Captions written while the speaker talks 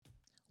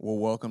Well,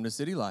 welcome to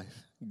City Life.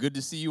 Good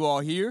to see you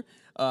all here.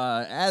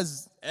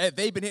 As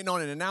they've been hitting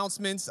on in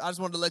announcements, I just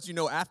wanted to let you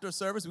know after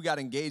service, we got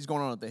Engage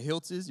going on at the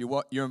Hiltons.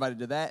 You're invited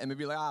to that. And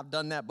maybe you're like, I've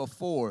done that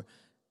before.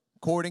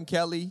 Cord and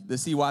Kelly, the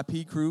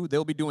CYP crew,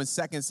 they'll be doing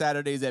second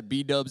Saturdays at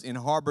B-Dubs in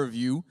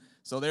Harborview.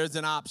 So there's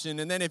an option.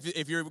 And then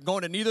if you're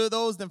going to neither of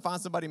those, then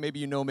find somebody maybe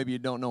you know, maybe you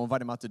don't know, invite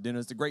them out to dinner.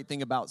 It's the great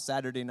thing about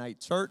Saturday night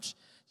church.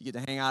 You get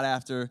to hang out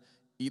after,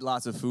 eat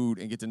lots of food,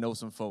 and get to know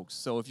some folks.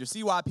 So if you're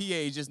CYP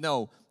age, just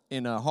know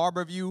in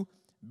Harborview,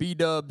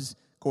 B-Dubs,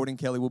 Cord and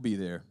Kelly will be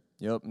there.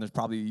 Yep, and there's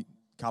probably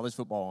college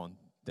football on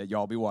that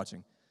y'all be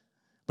watching.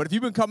 But if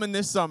you've been coming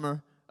this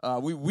summer,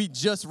 we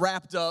just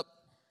wrapped up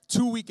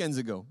 2 weekends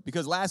ago,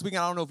 because last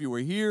weekend, I don't know if you were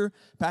here,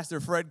 Pastor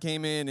Fred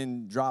came in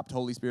and dropped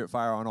Holy Spirit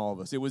fire on all of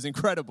us. It was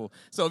incredible.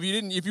 So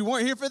if you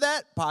weren't here for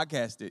that,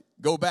 podcast it.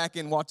 Go back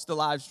and watch the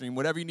live stream,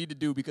 whatever you need to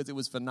do, because it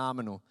was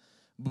phenomenal.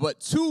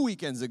 But 2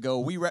 weekends ago,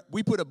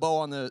 we put a bow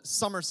on the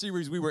summer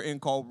series we were in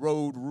called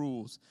Road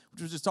Rules,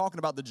 which was just talking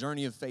about the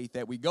journey of faith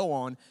that we go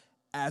on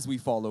as we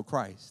follow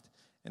Christ.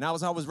 And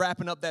as I was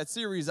wrapping up that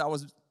series, I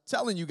was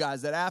telling you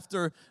guys that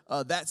after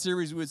that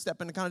series, we would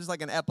step into kind of just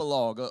like an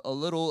epilogue, a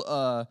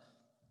little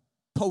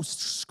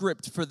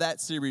postscript for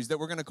that series that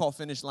we're going to call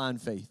Finish Line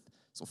Faith.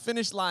 So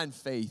Finish Line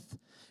Faith.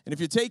 And if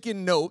you're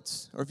taking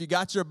notes, or if you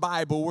got your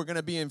Bible, we're going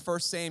to be in 1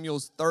 Samuel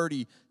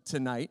 30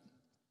 tonight.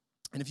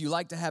 And if you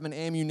like to have an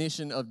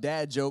ammunition of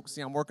dad jokes,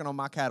 see, I'm working on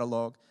my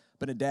catalog.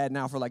 Been a dad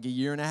now for like a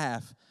year and a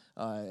half.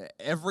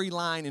 Every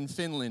line in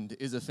Finland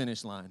is a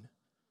finish line.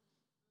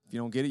 If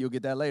you don't get it, you'll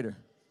get that later.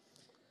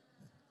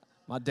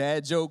 My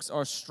dad jokes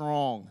are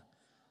strong.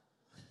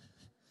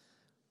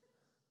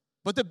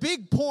 But the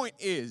big point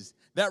is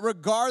that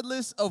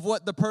regardless of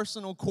what the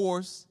personal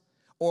course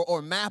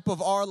or map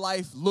of our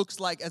life looks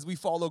like as we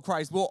follow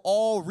Christ, we'll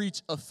all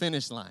reach a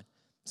finish line.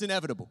 It's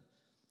inevitable.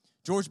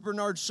 George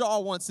Bernard Shaw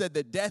once said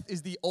that death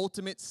is the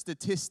ultimate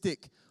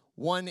statistic.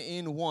 1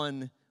 in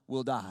 1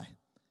 will die.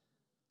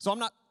 So I'm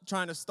not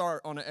trying to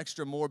start on an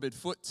extra morbid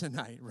foot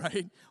tonight,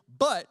 right?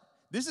 But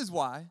this is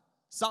why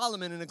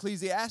Solomon in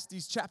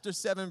Ecclesiastes chapter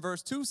 7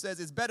 verse 2 says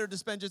it's better to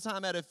spend your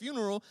time at a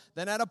funeral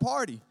than at a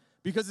party,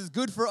 because it's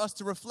good for us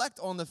to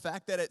reflect on the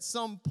fact that at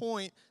some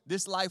point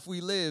this life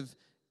we live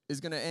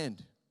is going to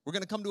end. We're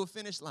going to come to a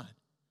finish line.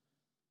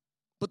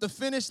 But the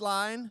finish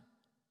line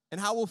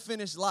and how we'll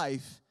finish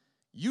life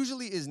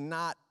usually is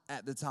not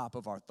at the top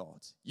of our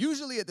thoughts.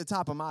 Usually at the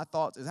top of my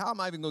thoughts is, how am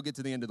I even going to get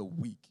to the end of the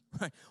week,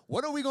 right?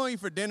 What are we going to eat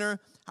for dinner?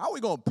 How are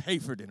we going to pay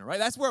for dinner, right?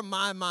 That's where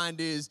my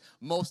mind is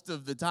most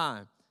of the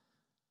time.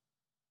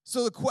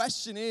 So the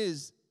question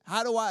is,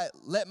 how do I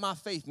let my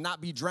faith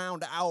not be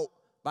drowned out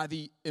by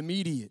the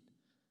immediate?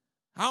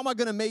 How am I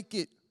going to make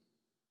it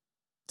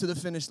to the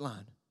finish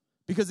line?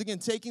 Because again,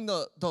 taking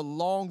the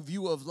long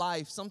view of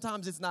life,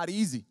 sometimes it's not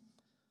easy.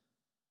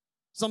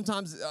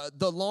 Sometimes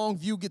the long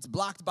view gets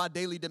blocked by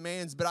daily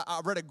demands, but I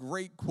read a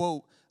great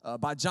quote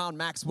by John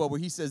Maxwell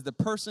where he says, the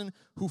person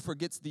who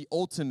forgets the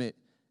ultimate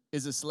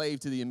is a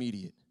slave to the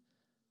immediate.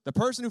 The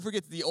person who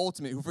forgets the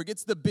ultimate, who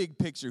forgets the big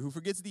picture, who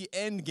forgets the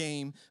end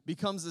game,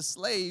 becomes a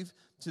slave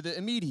to the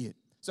immediate.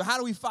 So how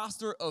do we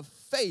foster a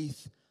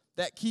faith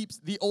that keeps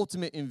the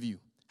ultimate in view?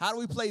 How do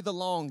we play the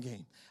long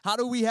game? How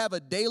do we have a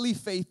daily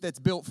faith that's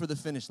built for the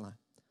finish line?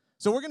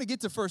 So we're going to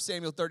get to 1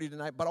 Samuel 30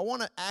 tonight, but I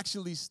want to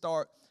actually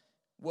start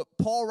what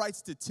Paul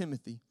writes to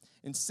Timothy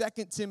in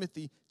 2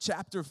 Timothy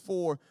chapter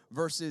 4,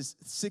 verses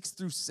 6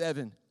 through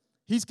 7.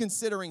 He's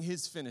considering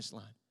his finish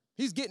line.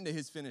 He's getting to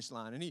his finish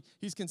line, and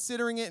he's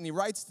considering it, and he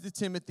writes to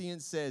Timothy and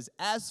says,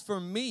 as for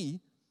me,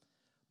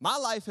 my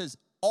life has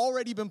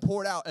already been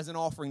poured out as an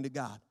offering to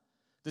God.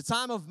 The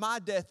time of my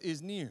death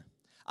is near.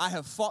 I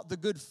have fought the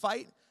good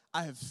fight.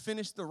 I have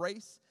finished the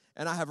race,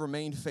 and I have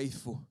remained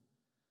faithful.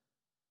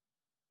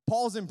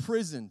 Paul's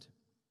imprisoned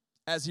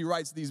as he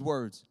writes these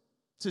words.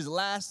 It's his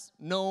last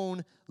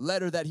known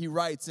letter that he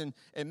writes, and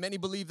many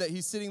believe that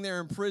he's sitting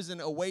there in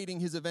prison awaiting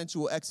his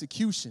eventual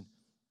execution.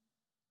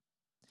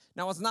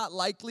 Now, it's not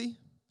likely,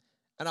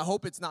 and I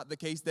hope it's not the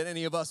case, that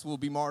any of us will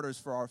be martyrs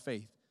for our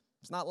faith.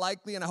 It's not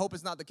likely, and I hope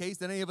it's not the case,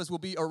 that any of us will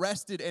be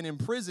arrested and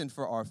imprisoned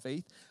for our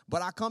faith.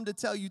 But I come to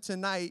tell you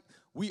tonight,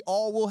 we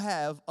all will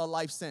have a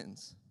life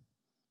sentence.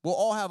 We'll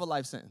all have a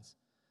life sentence.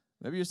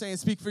 Maybe you're saying,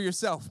 speak for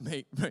yourself,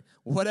 mate.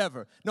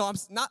 Whatever. No,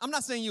 I'm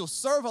not saying you'll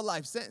serve a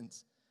life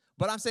sentence.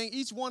 But I'm saying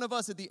each one of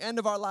us at the end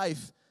of our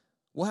life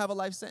will have a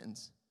life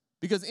sentence.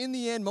 Because in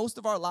the end, most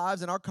of our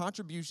lives and our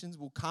contributions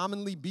will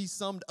commonly be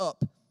summed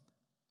up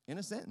in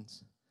a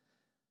sentence.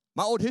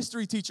 My old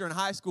history teacher in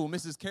high school,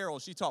 Mrs. Carroll,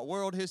 she taught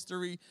world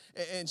history,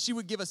 and she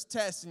would give us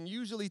tests, and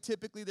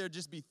typically, there'd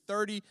just be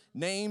 30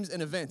 names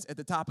and events at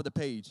the top of the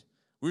page.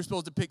 We were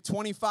supposed to pick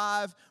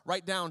 25,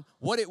 write down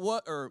what it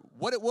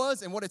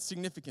was and what its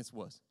significance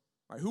was.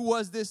 Right, who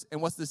was this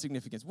and what's the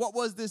significance? What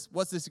was this?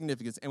 What's the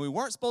significance? And we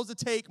weren't supposed to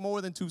take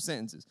more than 2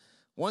 sentences.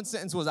 1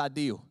 sentence was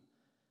ideal.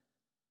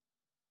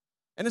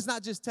 And it's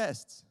not just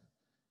tests.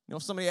 You know,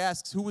 if somebody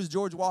asks, who was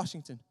George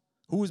Washington?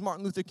 Who was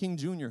Martin Luther King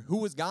Jr.? Who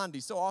was Gandhi?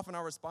 So often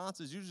our response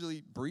is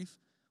usually brief,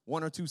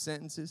 1 or 2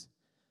 sentences.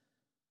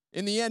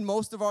 In the end,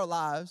 most of our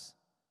lives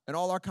and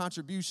all our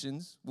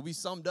contributions will be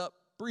summed up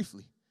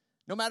briefly.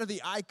 No matter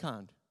the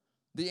icon,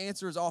 the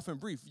answer is often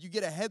brief. You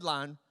get a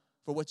headline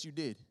for what you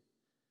did.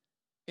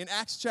 In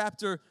Acts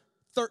chapter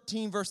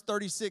 13, verse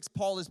 36,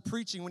 Paul is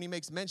preaching when he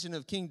makes mention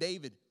of King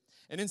David.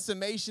 And in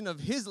summation of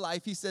his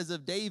life, he says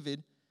of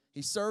David,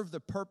 he served the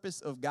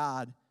purpose of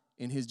God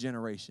in his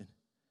generation.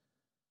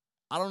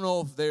 I don't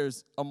know if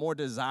there's a more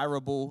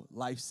desirable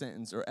life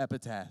sentence or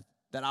epitaph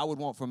that I would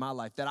want for my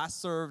life, that I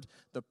served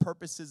the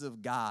purposes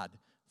of God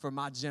for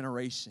my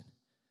generation.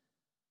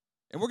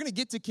 And we're going to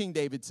get to King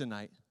David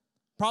tonight,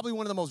 probably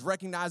one of the most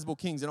recognizable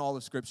kings in all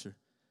of Scripture.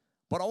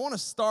 But I want to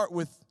start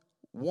with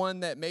one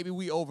that maybe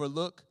we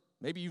overlook,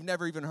 maybe you've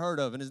never even heard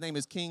of, and his name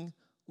is King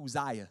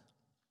Uzziah.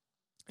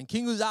 And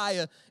King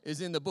Uzziah is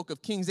in the book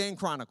of Kings and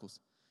Chronicles.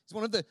 He's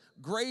one of the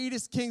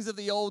greatest kings of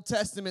the Old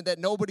Testament that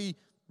nobody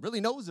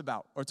really knows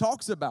about or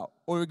talks about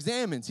or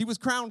examines. He was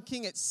crowned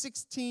king at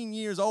 16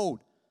 years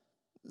old.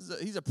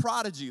 He's a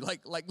prodigy,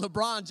 like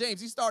LeBron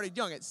James. He started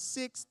young at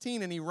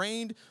 16, and he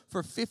reigned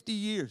for 50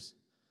 years.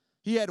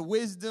 He had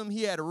wisdom,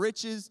 he had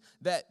riches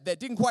that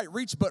didn't quite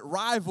reach but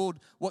rivaled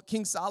what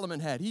King Solomon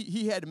had.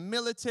 He had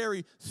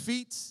military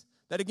feats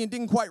that, again,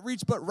 didn't quite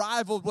reach but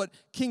rivaled what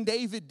King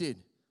David did.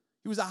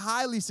 He was a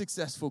highly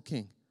successful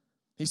king.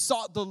 He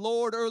sought the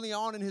Lord early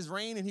on in his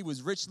reign, and he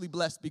was richly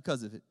blessed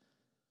because of it.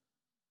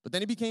 But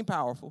then he became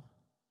powerful,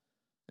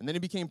 and then he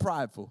became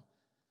prideful,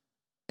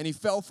 and he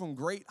fell from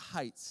great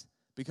heights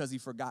because he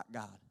forgot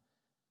God.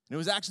 And it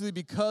was actually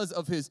because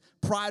of his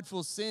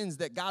prideful sins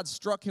that God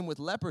struck him with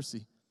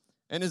leprosy.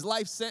 And his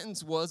life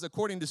sentence was,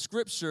 according to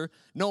Scripture,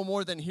 no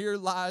more than here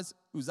lies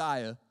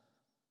Uzziah.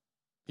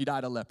 He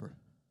died a leper.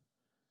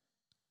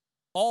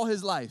 All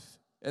his life,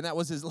 and that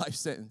was his life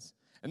sentence.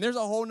 And there's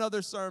a whole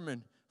nother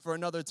sermon for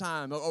another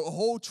time, a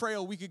whole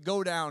trail we could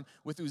go down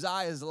with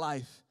Uzziah's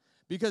life,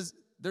 because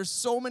there's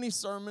so many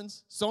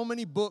sermons, so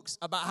many books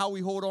about how we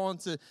hold on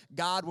to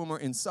God when we're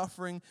in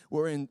suffering,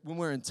 when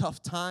we're in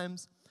tough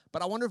times.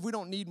 But I wonder if we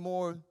don't need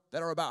more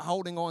that are about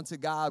holding on to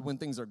God when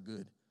things are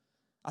good.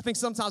 I think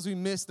sometimes we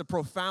miss the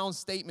profound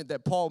statement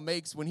that Paul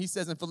makes when he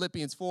says in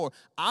Philippians 4,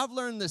 I've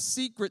learned the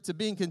secret to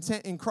being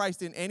content in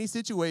Christ in any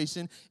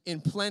situation,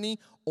 in plenty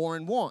or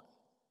in want.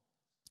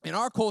 In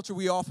our culture,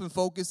 we often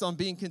focus on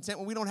being content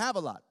when we don't have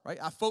a lot, right?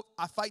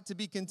 I fight to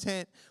be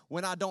content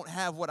when I don't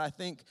have what I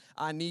think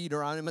I need,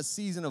 or I'm in a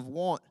season of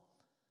want.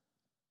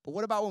 But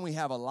what about when we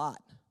have a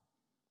lot?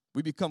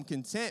 We become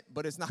content,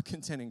 but it's not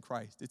content in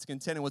Christ. It's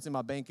content in what's in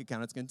my bank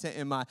account. It's content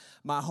in my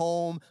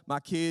home, my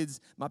kids,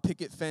 my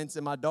picket fence,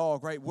 and my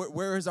dog, right?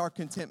 Where is our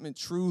contentment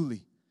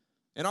truly?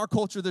 In our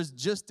culture, there's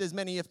just as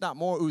many, if not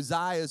more,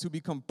 Uzziahs who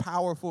become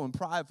powerful and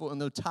prideful, and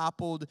they're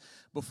toppled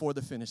before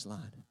the finish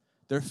line.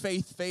 Their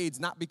faith fades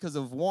not because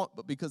of want,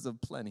 but because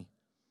of plenty.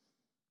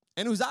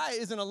 And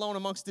Uzziah isn't alone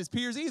amongst his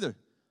peers either.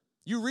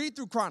 You read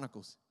through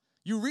Chronicles.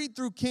 You read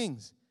through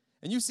Kings.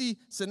 And you see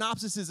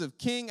synopsises of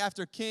king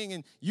after king,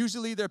 and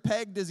usually they're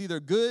pegged as either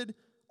good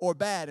or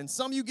bad. And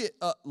some you get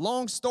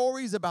long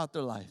stories about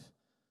their life.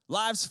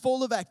 Lives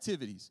full of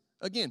activities.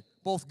 Again,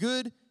 both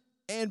good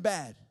and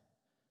bad.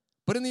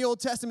 But in the Old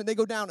Testament, they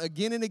go down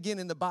again and again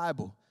in the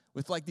Bible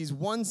with like these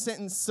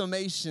one-sentence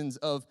summations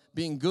of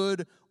being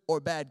good or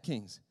bad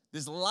kings.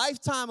 This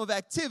lifetime of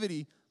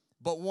activity,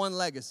 but one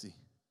legacy.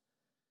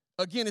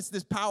 Again, it's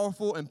this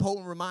powerful and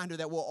potent reminder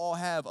that we'll all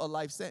have a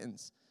life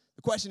sentence.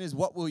 The question is,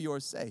 what will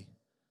yours say?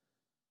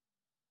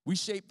 We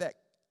shape that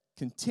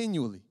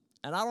continually.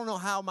 And I don't know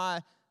how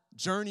my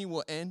journey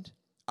will end.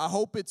 I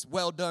hope it's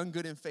well done,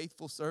 good and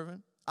faithful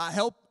servant. I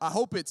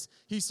hope it's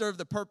he served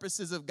the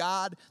purposes of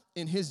God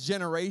in his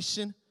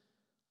generation.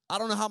 I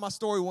don't know how my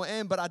story will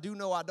end, but I do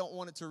know I don't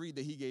want it to read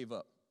that he gave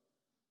up.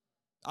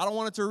 I don't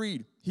want it to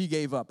read, he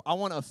gave up. I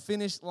want a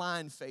finish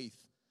line faith.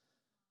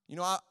 You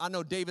know, I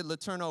know David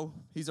Letourneau,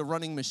 he's a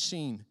running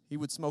machine. He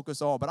would smoke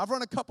us all. But I've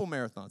run a couple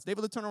marathons.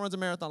 David Letourneau runs a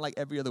marathon like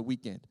every other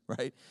weekend,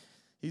 right?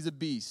 He's a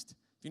beast.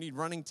 If you need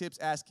running tips,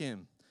 ask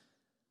him.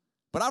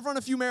 But I've run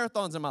a few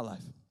marathons in my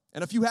life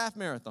and a few half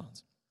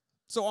marathons.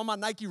 So on my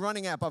Nike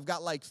running app, I've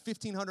got like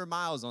 1,500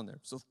 miles on there.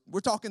 So we're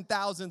talking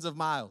thousands of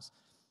miles.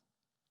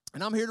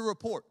 And I'm here to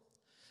report.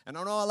 And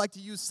I know I like to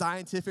use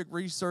scientific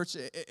research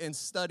and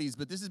studies,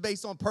 but this is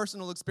based on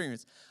personal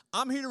experience.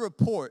 I'm here to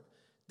report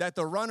that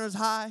the runner's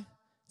high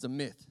is a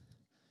myth.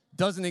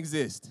 Doesn't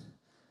exist.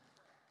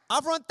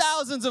 I've run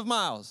thousands of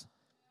miles.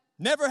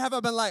 Never have I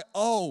been like,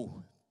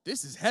 oh,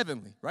 this is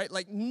heavenly, right?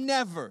 Like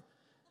never.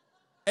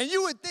 And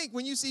you would think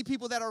when you see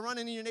people that are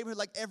running in your neighborhood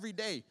like every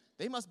day,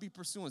 they must be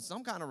pursuing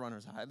some kind of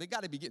runner's high. They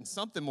got to be getting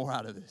something more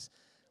out of this.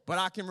 But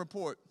I can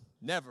report,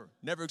 never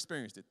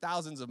experienced it.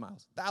 Thousands of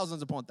miles,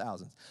 thousands upon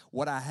thousands.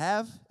 What I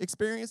have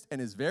experienced, and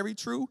is very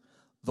true,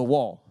 the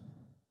wall.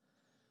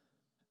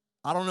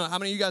 I don't know how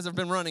many of you guys have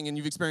been running and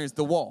you've experienced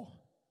the wall.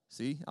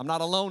 See, I'm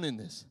not alone in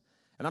this.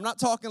 And I'm not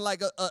talking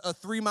like a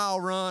 3-mile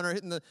run or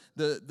hitting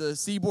the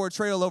Seaboard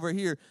Trail over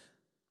here.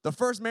 The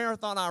first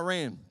marathon I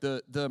ran,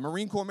 the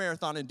Marine Corps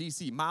Marathon in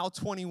D.C., mile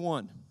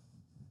 21,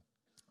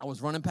 I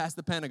was running past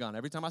the Pentagon.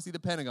 Every time I see the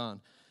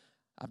Pentagon,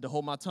 I have to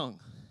hold my tongue.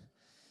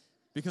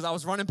 because I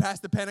was running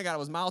past the Pentagon. It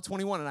was mile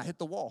 21, and I hit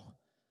the wall.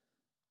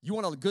 You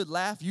want a good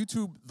laugh?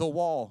 YouTube The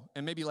Wall,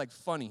 and maybe like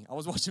funny. I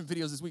was watching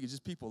videos this week of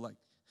just people like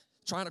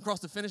trying to cross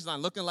the finish line,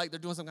 looking like they're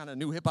doing some kind of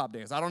new hip-hop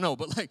dance. I don't know,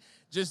 but like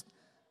just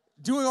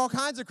doing all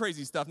kinds of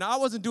crazy stuff. Now, I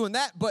wasn't doing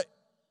that, but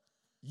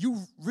you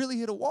really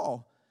hit a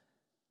wall.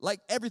 Like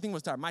everything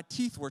was tired. My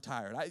teeth were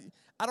tired.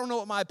 I don't know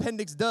what my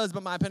appendix does,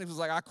 but my appendix was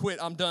like, I quit,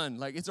 I'm done.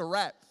 Like, it's a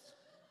wrap.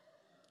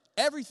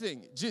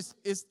 Everything just,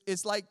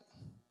 it's like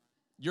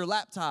your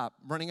laptop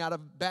running out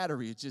of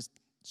battery. It just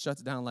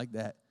shuts down like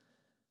that.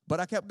 But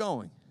I kept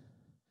going.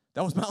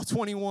 That was mile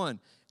 21.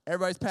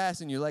 Everybody's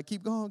passing you, like,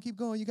 keep going,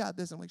 you got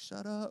this. I'm like,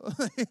 shut up.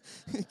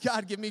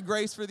 God, give me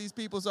grace for these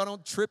people so I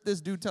don't trip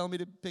this dude telling me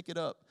to pick it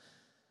up.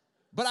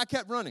 But I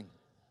kept running.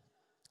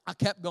 I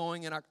kept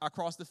going, and I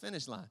crossed the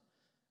finish line.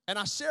 And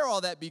I share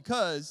all that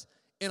because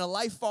in a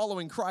life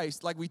following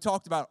Christ, like we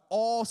talked about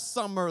all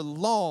summer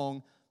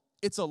long,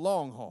 it's a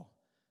long haul.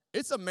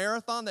 It's a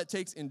marathon that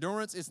takes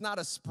endurance. It's not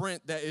a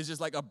sprint that is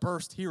just like a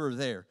burst here or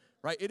there.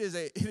 Right? It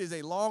is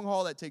a long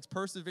haul that takes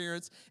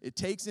perseverance. It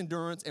takes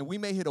endurance, and we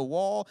may hit a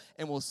wall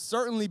and will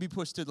certainly be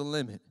pushed to the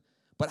limit.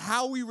 But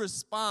how we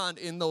respond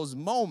in those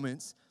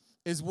moments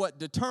is what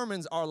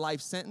determines our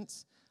life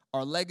sentence,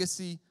 our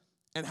legacy,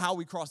 and how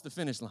we cross the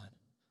finish line.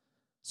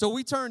 So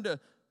we turn to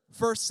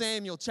 1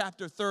 Samuel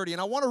chapter 30,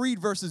 and I want to read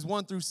verses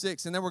 1 through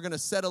 6, and then we're going to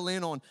settle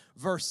in on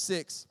verse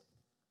 6.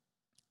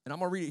 And I'm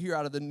going to read it here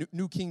out of the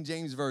New King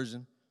James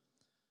Version,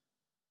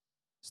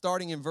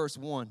 starting in verse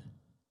 1.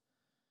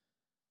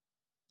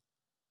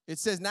 It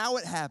says, now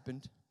it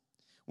happened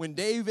when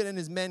David and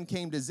his men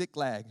came to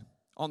Ziklag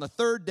on the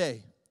third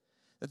day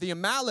that the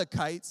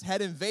Amalekites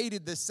had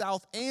invaded the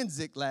south and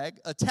Ziklag,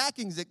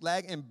 attacking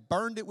Ziklag and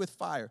burned it with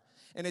fire,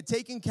 and had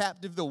taken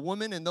captive the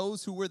women and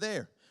those who were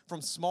there,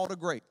 from small to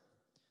great.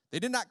 They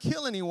did not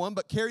kill anyone,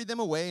 but carried them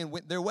away and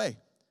went their way.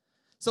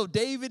 So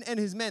David and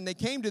his men, they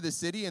came to the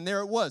city, and there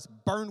it was,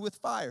 burned with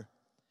fire.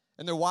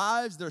 And their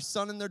wives, their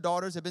son, and their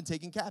daughters had been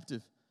taken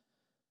captive.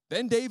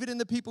 Then David and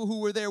the people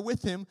who were there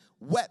with him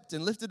wept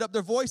and lifted up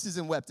their voices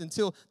and wept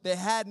until they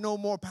had no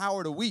more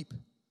power to weep.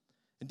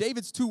 And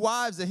David's two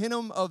wives,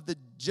 Ahinoam of the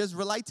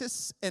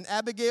Jezreelites and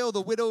Abigail,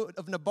 the widow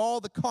of Nabal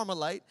the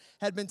Carmelite,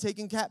 had been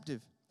taken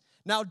captive.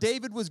 Now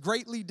David was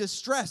greatly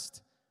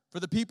distressed, for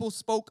the people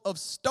spoke of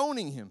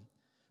stoning him,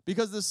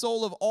 because the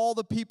soul of all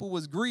the people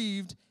was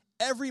grieved,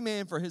 every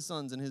man for his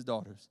sons and his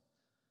daughters.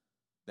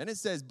 Then it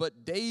says,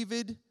 but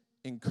David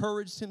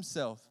encouraged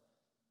himself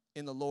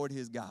in the Lord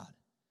his God.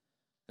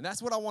 And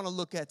that's what I want to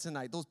look at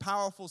tonight, those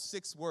powerful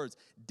 6 words.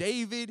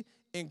 David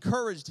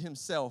encouraged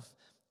himself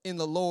in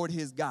the Lord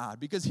his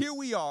God. Because here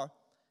we are,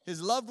 his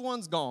loved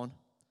ones gone,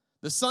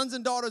 the sons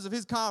and daughters of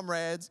his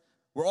comrades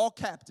were all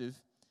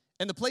captive,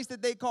 and the place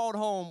that they called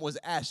home was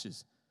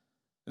ashes.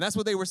 And that's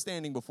what they were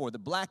standing before, the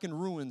blackened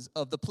ruins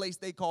of the place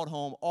they called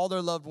home, all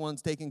their loved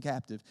ones taken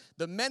captive.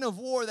 The men of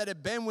war that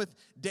had been with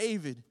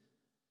David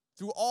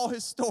through all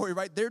his story,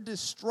 right, they're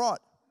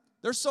distraught.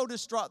 They're so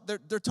distraught,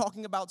 they're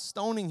talking about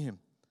stoning him.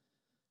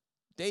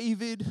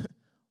 David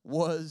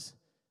was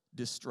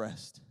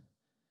distressed.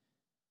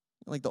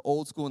 Like the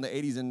old school in the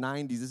 80s and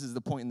 90s, this is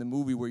the point in the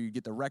movie where you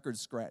get the record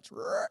scratch,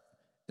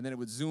 and then it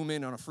would zoom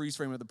in on a freeze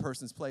frame of the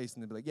person's place,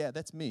 and they'd be like, yeah,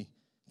 that's me,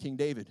 King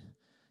David.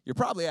 You're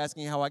probably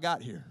asking how I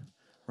got here,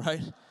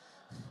 right?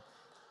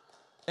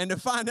 And to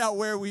find out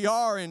where we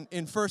are in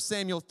 1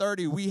 Samuel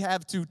 30, we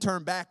have to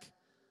turn back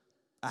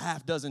a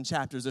half dozen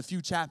chapters, a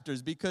few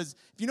chapters, because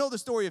if you know the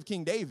story of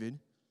King David,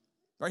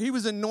 right, he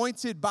was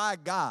anointed by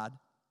God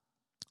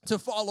to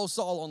follow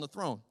Saul on the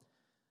throne.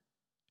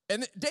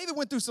 And David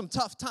went through some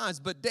tough times,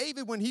 but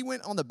David, when he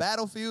went on the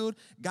battlefield,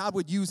 God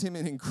would use him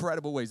in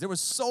incredible ways. There was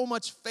so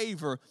much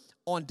favor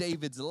on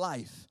David's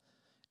life.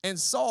 And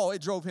Saul,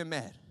 it drove him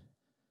mad.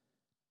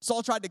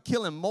 Saul tried to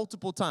kill him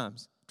multiple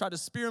times, tried to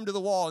spear him to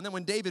the wall, and then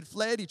when David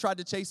fled, he tried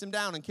to chase him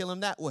down and kill him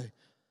that way.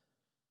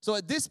 So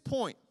at this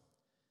point,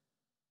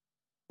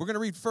 we're going to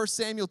read 1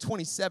 Samuel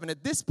 27.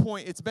 At this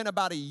point, it's been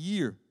about a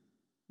year.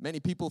 Many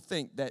people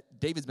think that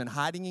David's been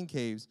hiding in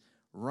caves,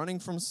 running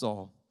from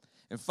Saul.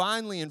 And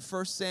finally, in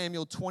 1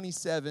 Samuel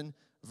 27,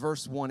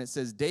 verse 1, it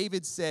says,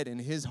 David said in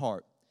his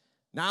heart,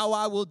 now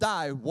I will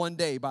die one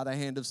day by the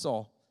hand of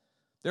Saul.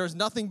 There is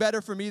nothing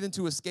better for me than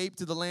to escape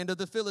to the land of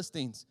the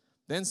Philistines.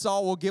 Then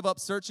Saul will give up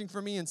searching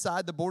for me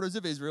inside the borders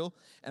of Israel,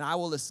 and I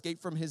will escape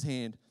from his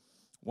hand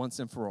once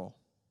and for all.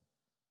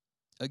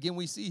 Again,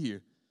 we see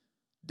here,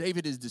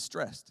 David is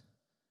distressed.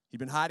 He'd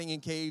been hiding in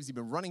caves. He'd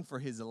been running for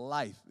his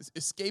life,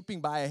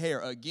 escaping by a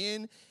hair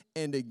again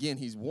and again.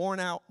 He's worn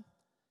out.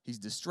 He's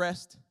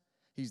distressed.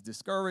 He's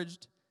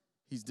discouraged.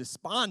 He's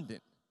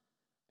despondent.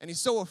 And he's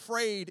so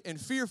afraid and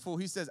fearful,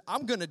 he says,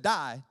 I'm going to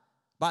die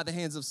by the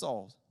hands of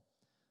Saul.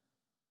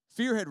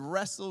 Fear had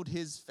wrestled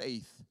his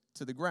faith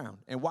to the ground.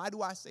 And why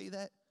do I say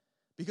that?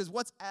 Because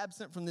what's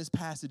absent from this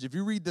passage, if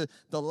you read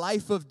the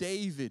life of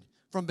David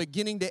from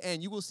beginning to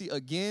end, you will see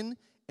again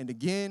and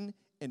again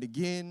and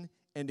again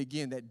and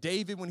again that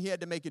David, when he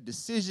had to make a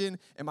decision,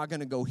 am I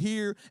going to go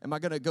here? Am I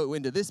going to go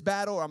into this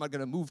battle? Or am I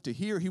going to move to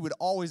here? He would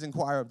always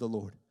inquire of the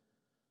Lord.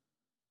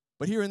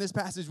 But here in this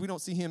passage, we don't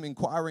see him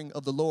inquiring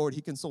of the Lord. He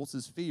consults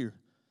his fear.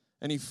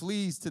 And he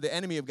flees to the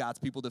enemy of God's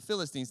people, the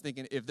Philistines,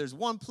 thinking, if there's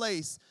one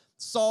place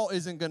Saul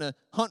isn't going to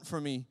hunt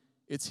for me,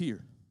 it's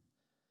here.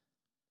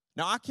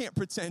 Now, I can't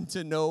pretend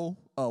to know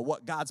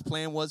what God's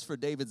plan was for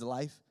David's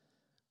life,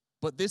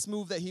 but this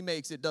move that he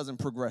makes, it doesn't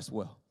progress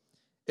well.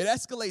 It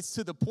escalates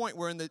to the point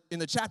where in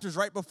the chapters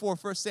right before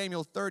 1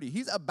 Samuel 30,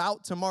 he's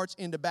about to march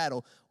into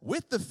battle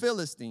with the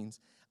Philistines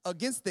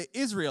against the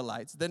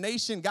Israelites, the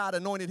nation God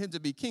anointed him to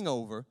be king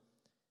over,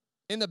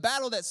 in the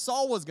battle that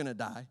Saul was going to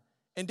die.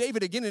 And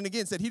David again and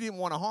again said he didn't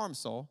want to harm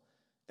Saul.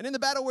 And in the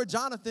battle where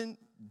Jonathan,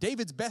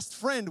 David's best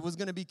friend, was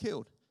going to be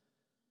killed.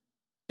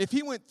 If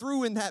he went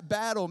through in that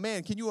battle,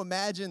 man, can you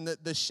imagine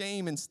the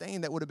shame and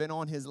stain that would have been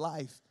on his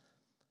life?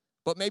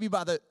 But maybe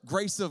by the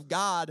grace of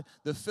God,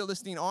 the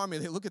Philistine army,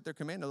 they look at their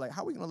commander like,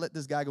 how are we going to let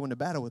this guy go into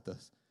battle with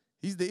us?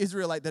 He's the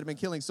Israelite that had been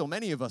killing so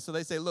many of us. So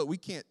they say, look, we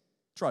can't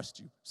trust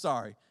you.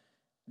 Sorry.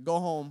 Go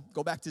home.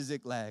 Go back to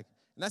Ziklag.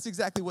 And that's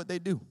exactly what they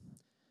do.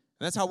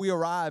 And that's how we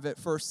arrive at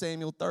 1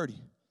 Samuel 30.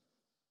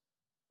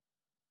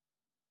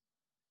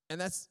 And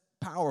that's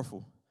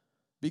powerful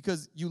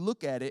because you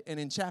look at it, and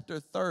in chapter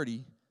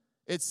 30,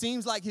 it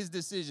seems like his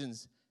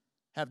decisions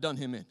have done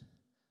him in.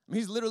 I mean,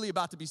 he's literally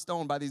about to be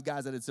stoned by these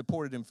guys that had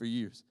supported him for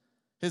years.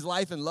 His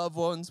life and loved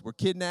ones were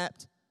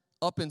kidnapped,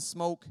 up in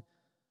smoke.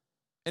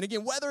 And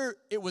again, whether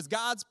it was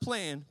God's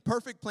plan,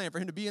 perfect plan for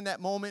him to be in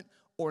that moment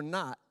or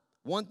not,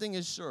 one thing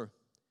is sure.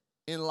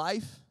 In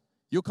life,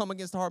 you'll come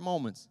against hard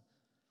moments.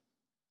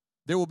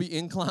 There will be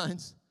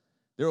inclines.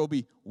 There will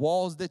be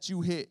walls that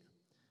you hit.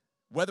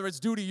 Whether it's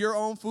due to your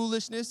own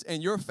foolishness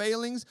and your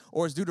failings,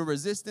 or it's due to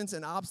resistance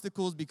and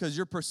obstacles because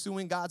you're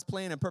pursuing God's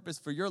plan and purpose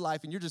for your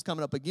life and you're just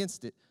coming up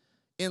against it.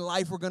 In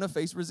life, we're going to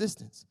face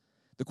resistance.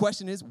 The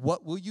question is,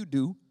 what will you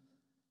do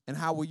and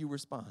how will you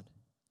respond?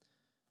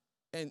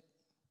 And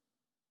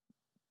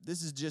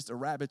this is just a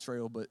rabbit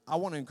trail, but I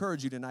want to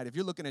encourage you tonight. If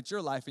you're looking at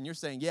your life and you're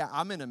saying, yeah,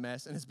 I'm in a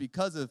mess and it's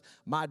because of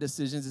my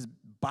decisions, it's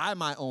by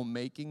my own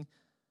making,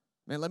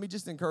 man, let me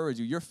just encourage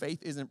you. Your faith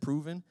isn't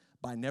proven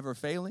by never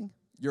failing.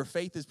 Your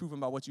faith is proven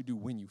by what you do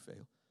when you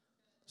fail.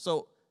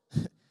 So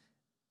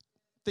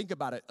think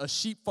about it. A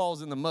sheep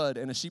falls in the mud,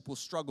 and a sheep will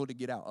struggle to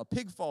get out. A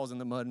pig falls in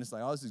the mud, and it's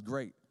like, oh, this is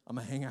great. I'm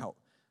going to hang out.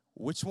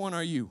 Which one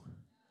are you?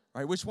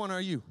 Right? Which one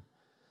are you?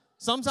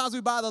 Sometimes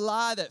we buy the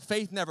lie that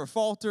faith never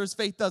falters,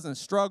 faith doesn't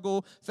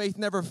struggle, faith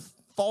never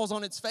falls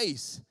on its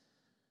face.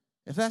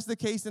 If that's the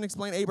case, then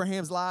explain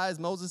Abraham's lies,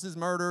 Moses'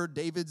 murder,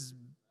 David's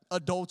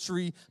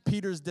adultery,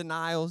 Peter's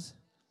denials.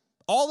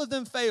 All of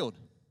them failed.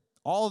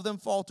 All of them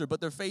faltered, but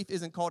their faith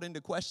isn't called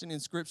into question in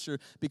Scripture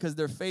because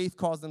their faith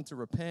caused them to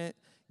repent,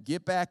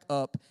 get back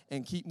up,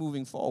 and keep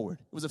moving forward.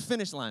 It was a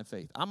finish line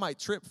faith. I might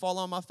trip, fall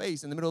on my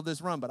face in the middle of this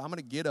run, but I'm going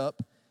to get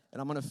up,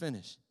 and I'm going to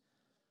finish.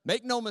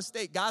 Make no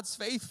mistake, God's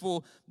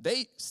faithful.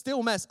 They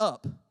still mess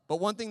up, but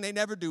one thing they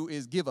never do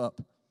is give up.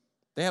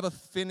 They have a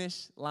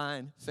finish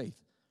line faith.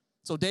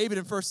 So David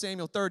in 1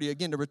 Samuel 30,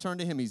 again, to return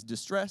to him, he's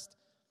distressed,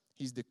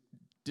 he's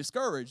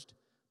discouraged,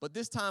 but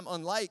this time,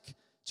 unlike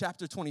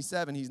chapter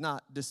 27, he's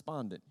not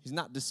despondent. He's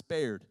not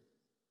despaired.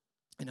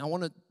 And I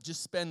want to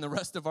just spend the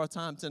rest of our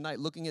time tonight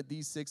looking at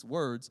these 6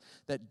 words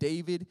that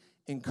David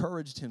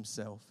encouraged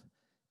himself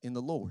in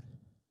the Lord.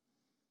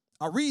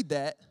 I read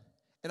that,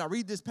 and I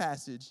read this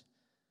passage,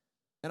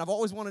 and I've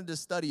always wanted to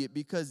study it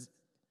because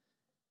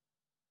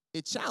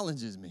it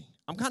challenges me.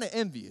 I'm kind of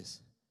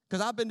envious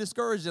because I've been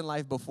discouraged in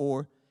life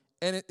before,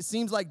 and it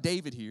seems like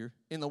David here,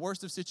 in the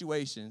worst of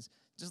situations,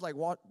 just like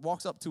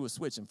walks up to a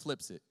switch and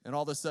flips it. And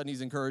all of a sudden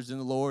he's encouraged in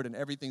the Lord and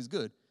everything's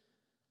good.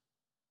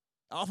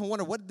 I often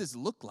wonder, what did this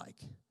look like?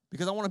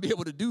 Because I want to be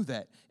able to do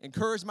that.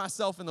 Encourage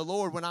myself in the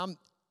Lord when I'm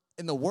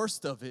in the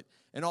worst of it.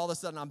 And all of a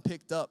sudden I'm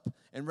picked up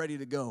and ready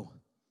to go.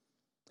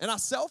 And I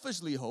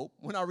selfishly hope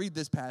when I read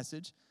this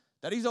passage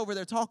that he's over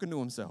there talking to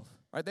himself.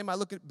 Right? They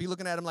might be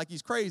looking at him like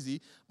he's crazy.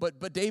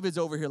 But David's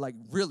over here like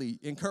really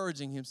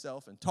encouraging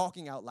himself and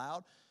talking out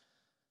loud.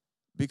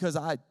 Because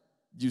I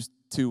used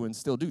to and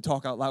still do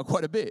talk out loud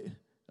quite a bit.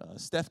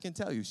 Steph can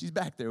tell you. She's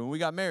back there. When we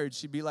got married,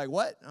 she'd be like,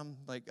 what? I'm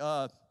like,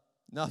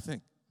 nothing.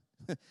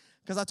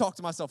 Because I talk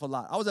to myself a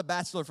lot. I was a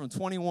bachelor from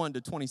 21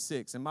 to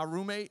 26, and my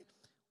roommate,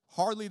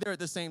 hardly there at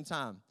the same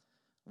time.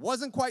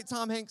 Wasn't quite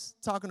Tom Hanks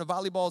talking to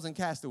volleyballs and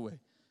Castaway.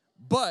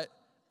 But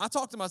I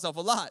talked to myself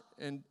a lot,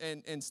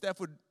 and Steph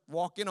would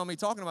walk in on me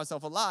talking to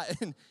myself a lot.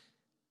 And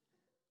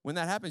when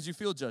that happens, you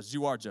feel judged.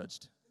 You are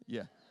judged.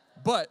 Yeah.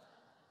 But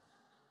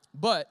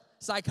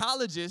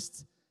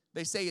psychologists,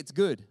 they say it's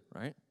good,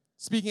 right?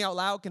 Speaking out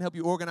loud can help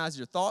you organize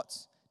your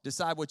thoughts,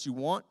 decide what you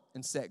want,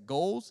 and set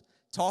goals.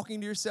 Talking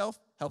to yourself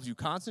helps you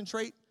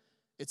concentrate.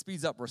 It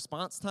speeds up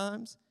response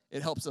times.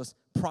 It helps us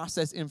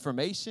process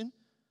information.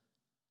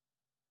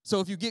 So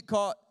if you get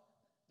caught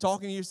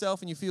talking to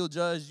yourself and you feel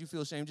judged, you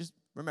feel ashamed, just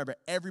remember,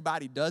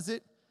 everybody does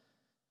it.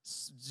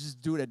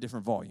 Just do it at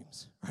different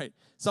volumes, right?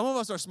 Some of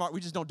us are smart.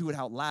 We just don't do it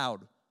out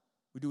loud.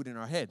 We do it in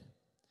our head.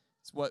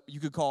 It's what you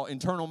could call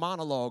internal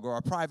monologue or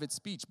a private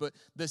speech. But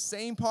the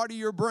same part of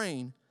your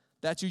brain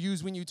that you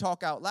use when you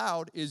talk out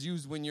loud is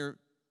used when you're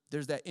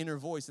there's that inner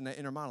voice and that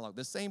inner monologue.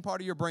 The same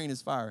part of your brain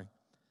is firing.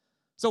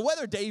 So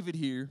whether David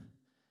here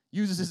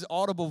uses his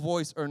audible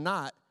voice or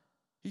not,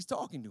 he's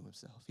talking to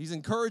himself. He's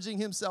encouraging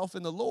himself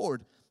in the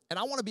Lord. And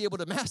I want to be able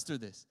to master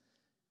this,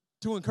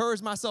 to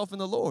encourage myself in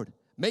the Lord.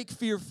 Make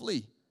fear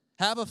flee.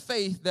 Have a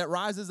faith that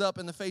rises up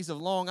in the face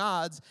of long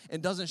odds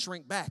and doesn't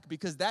shrink back,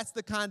 because that's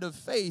the kind of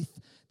faith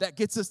that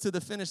gets us to the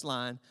finish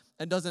line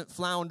and doesn't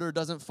flounder,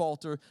 doesn't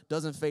falter,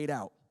 doesn't fade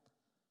out.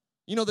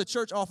 You know, the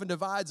church often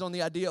divides on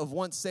the idea of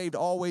once saved,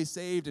 always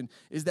saved, and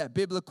is that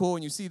biblical?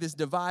 And you see this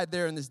divide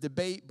there in this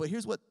debate, but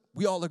here's what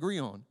we all agree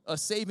on. A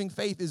saving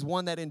faith is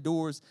one that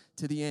endures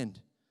to the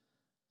end.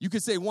 You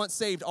could say once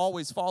saved,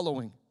 always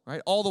following,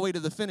 right? All the way to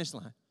the finish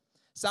line.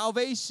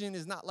 Salvation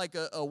is not like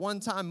a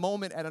one-time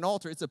moment at an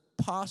altar. It's a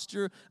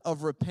posture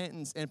of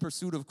repentance and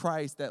pursuit of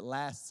Christ that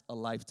lasts a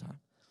lifetime.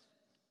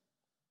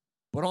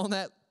 But on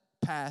that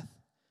path,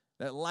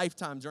 that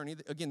lifetime journey,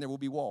 again, there will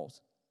be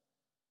walls.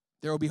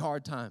 There will be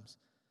hard times.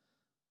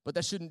 But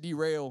that shouldn't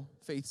derail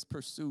faith's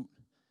pursuit.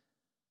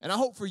 And I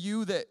hope for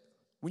you that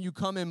when you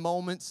come in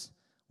moments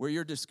where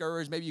you're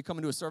discouraged, maybe you come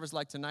into a service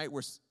like tonight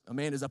where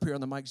Amanda's up here on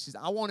the mic, she says,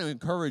 I want to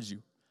encourage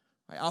you.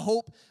 I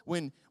hope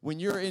when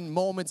you're in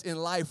moments in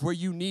life where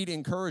you need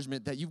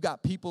encouragement, that you've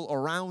got people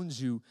around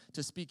you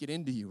to speak it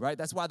into you, right?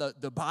 That's why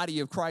the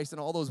body of Christ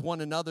and all those one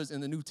another's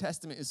in the New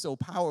Testament is so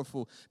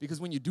powerful, because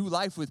when you do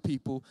life with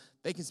people,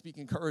 they can speak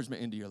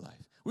encouragement into your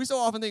life. We so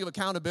often think of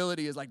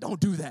accountability as like, don't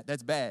do that,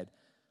 that's bad.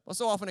 But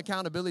so often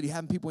accountability,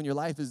 having people in your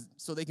life, is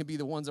so they can be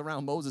the ones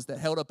around Moses that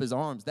held up his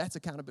arms. That's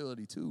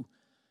accountability too.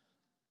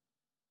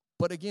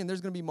 But again,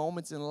 there's going to be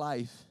moments in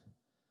life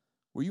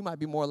where you might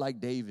be more like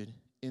David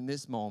in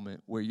this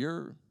moment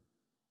where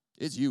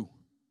it's you.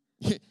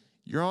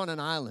 You're on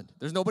an island.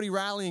 There's nobody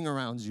rallying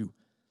around you.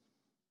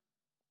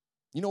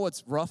 You know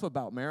what's rough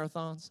about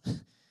marathons?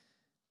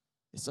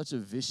 It's such a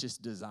vicious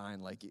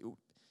design. Like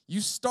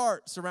you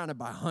start surrounded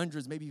by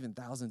hundreds, maybe even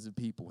thousands of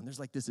people, and there's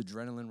like this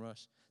adrenaline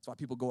rush. That's why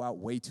people go out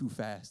way too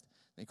fast.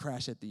 They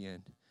crash at the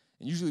end.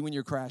 And usually when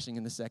you're crashing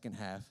in the second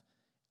half,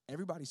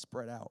 everybody's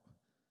spread out.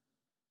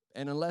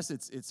 And unless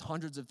it's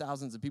hundreds of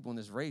thousands of people in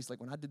this race, like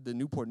when I did the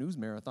Newport News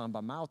Marathon, by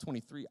mile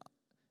 23,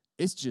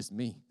 it's just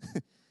me.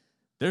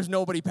 There's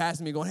nobody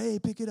passing me going, hey,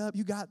 pick it up,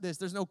 you got this.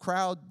 There's no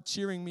crowd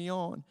cheering me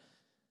on.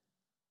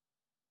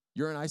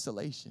 You're in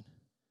isolation.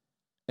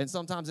 And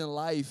sometimes in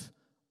life,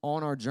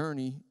 on our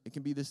journey, it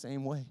can be the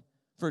same way.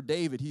 For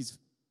David, he's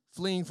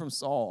fleeing from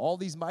Saul. All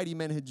these mighty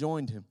men had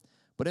joined him.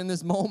 But in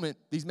this moment,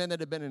 these men that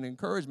had been an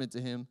encouragement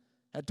to him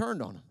had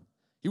turned on him.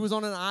 He was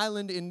on an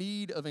island in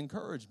need of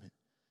encouragement.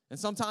 And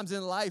sometimes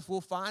in life,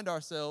 we'll find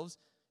ourselves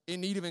in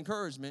need of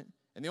encouragement,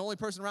 and the only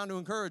person around to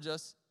encourage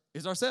us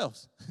is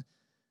ourselves.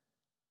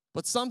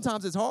 But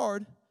sometimes it's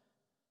hard,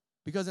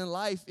 because in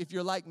life, if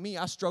you're like me,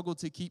 I struggle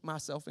to keep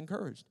myself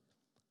encouraged.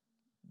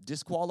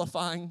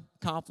 Disqualifying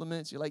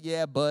compliments. You're like,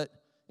 yeah, but.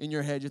 In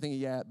your head, you're thinking,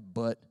 yeah,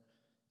 but.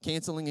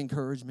 Canceling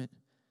encouragement.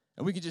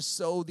 And we can just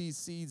sow these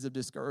seeds of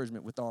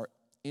discouragement with our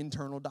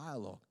internal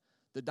dialogue.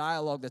 The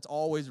dialogue that's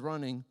always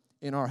running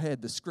in our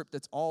head. The script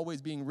that's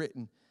always being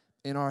written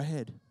in our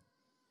head.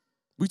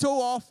 We too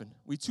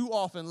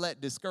often let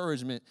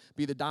discouragement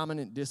be the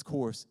dominant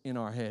discourse in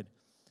our head.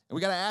 And we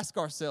got to ask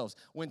ourselves,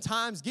 when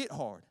times get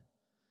hard,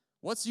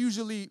 what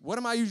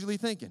am I usually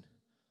thinking?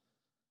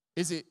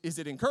 Is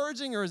it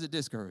encouraging or is it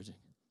discouraging?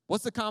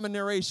 What's the common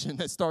narration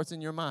that starts in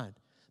your mind?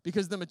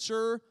 Because the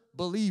mature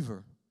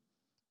believer,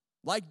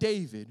 like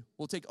David,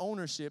 will take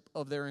ownership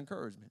of their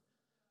encouragement.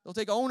 They'll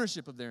take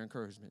ownership of their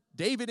encouragement.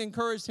 David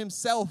encouraged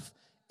himself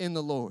in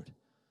the Lord.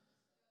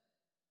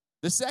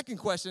 The second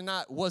question,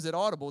 not was it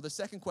audible, the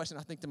second question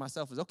I think to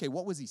myself is, okay,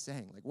 what was he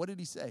saying? Like, what did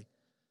he say?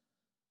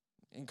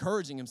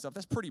 Encouraging himself,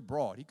 that's pretty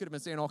broad. He could have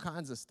been saying all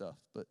kinds of stuff,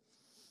 but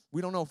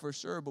we don't know for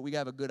sure, but we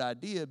have a good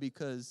idea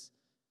because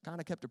kind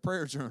of kept a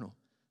prayer journal.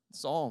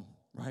 Psalm,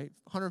 right?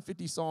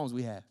 150 Psalms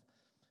we have.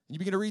 And you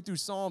begin to read through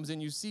Psalms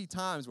and you see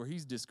times where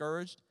he's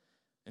discouraged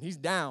and he's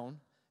down,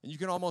 and you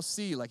can almost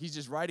see like he's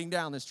just writing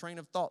down this train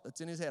of thought that's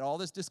in his head, all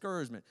this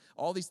discouragement,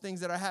 all these things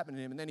that are happening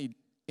to him, and then he'd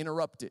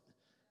interrupt it.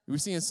 We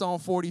see in Psalm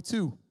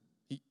 42,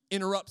 he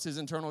interrupts his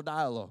internal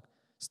dialogue.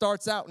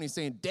 Starts out and he's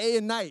saying, day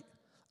and night,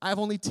 I have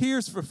only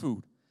tears for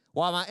food,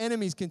 while my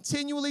enemies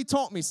continually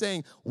taunt me,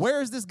 saying,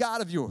 where is this God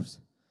of yours?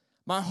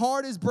 My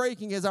heart is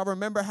breaking as I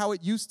remember how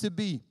it used to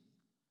be.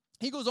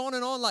 He goes on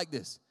and on like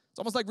this. It's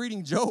almost like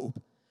reading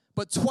Job.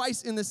 But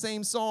twice in the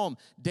same psalm,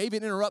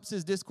 David interrupts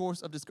his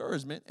discourse of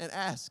discouragement and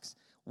asks,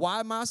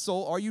 why, my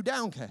soul, are you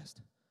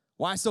downcast?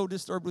 Why so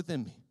disturbed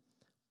within me?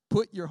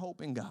 Put your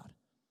hope in God.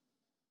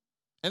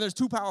 And there's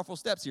two powerful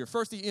steps here.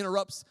 First, he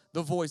interrupts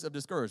the voice of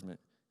discouragement.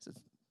 He says,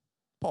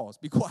 pause,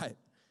 be quiet.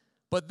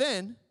 But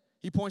then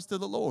he points to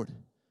the Lord.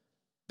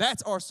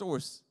 That's our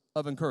source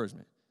of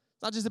encouragement.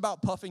 It's not just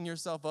about puffing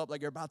yourself up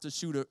like you're about to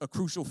shoot a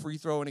crucial free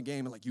throw in a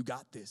game and like, you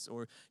got this.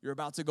 Or you're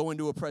about to go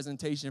into a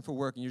presentation for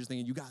work and you're just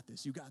thinking, you got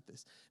this, you got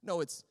this. No,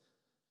 it's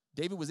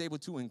David was able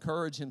to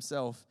encourage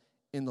himself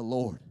in the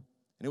Lord.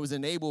 And it was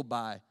enabled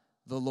by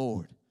the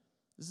Lord.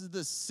 This is the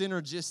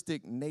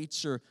synergistic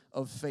nature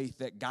of faith,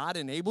 that God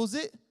enables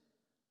it,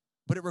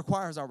 but it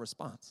requires our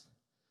response.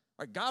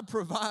 Right? God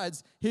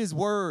provides his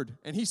word,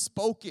 and he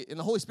spoke it, and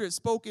the Holy Spirit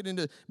spoke it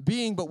into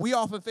being, but we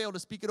often fail to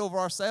speak it over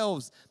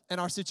ourselves and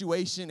our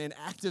situation and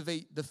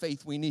activate the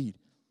faith we need.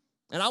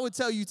 And I would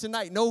tell you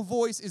tonight, no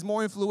voice is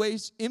more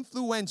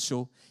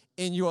influential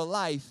in your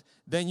life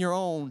than your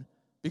own,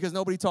 because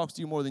nobody talks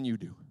to you more than you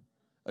do.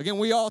 Again,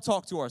 we all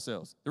talk to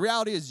ourselves. The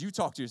reality is you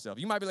talk to yourself.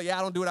 You might be like, yeah,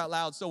 I don't do it out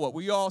loud, so what?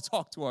 We all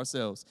talk to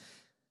ourselves.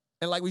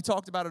 And like we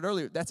talked about it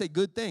earlier, that's a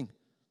good thing.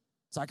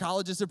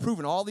 Psychologists have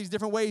proven all these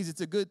different ways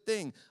it's a good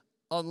thing,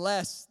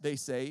 unless they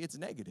say it's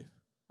negative.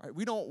 Right?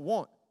 We don't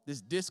want this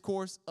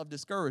discourse of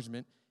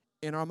discouragement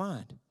in our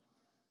mind.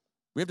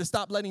 We have to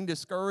stop letting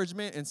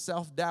discouragement and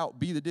self-doubt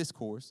be the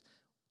discourse,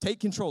 take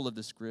control of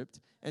the script,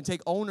 and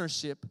take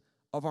ownership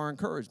of our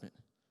encouragement.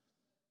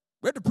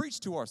 We have to preach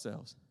to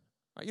ourselves.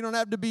 Right? You don't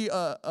have to be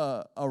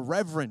a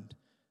reverend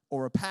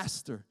or a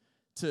pastor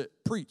to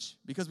preach,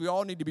 because we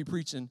all need to be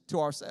preaching to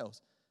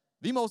ourselves.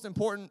 The most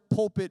important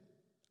pulpit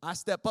I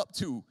step up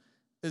to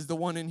is the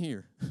one in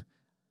here,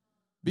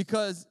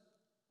 because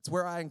it's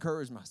where I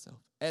encourage myself,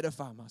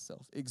 edify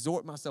myself,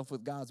 exhort myself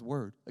with God's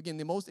word. Again,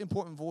 the most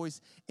important voice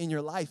in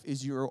your life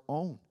is your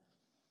own,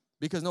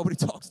 because nobody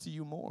talks to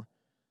you more.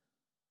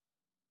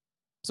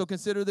 So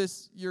consider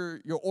this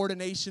your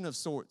ordination of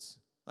sorts.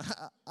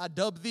 I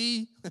dub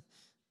thee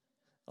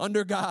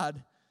under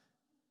God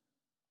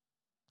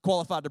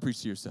qualified to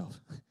preach to yourself.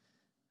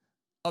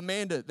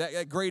 Amanda,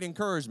 that great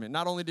encouragement.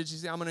 Not only did she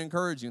say, I'm going to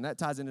encourage you, and that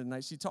ties into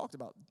tonight, she talked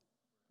about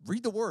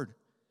read the word.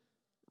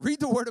 Read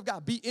the word of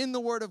God. Be in the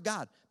word of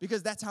God,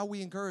 because that's how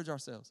we encourage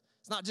ourselves.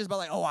 It's not just about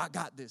like, oh, I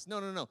got this.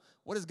 No.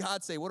 What does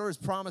God say? What are his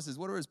promises?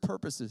 What are his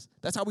purposes?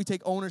 That's how we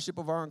take ownership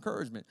of our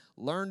encouragement.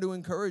 Learn to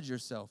encourage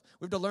yourself.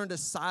 We have to learn to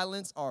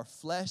silence our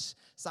flesh,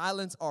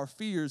 silence our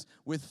fears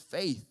with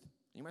faith.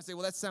 You might say,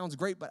 well, that sounds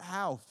great, but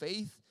how?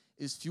 Faith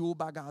is fueled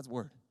by God's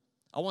word.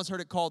 I once heard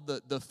it called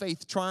the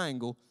faith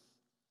triangle,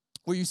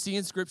 where you see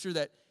in Scripture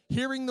that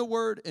hearing the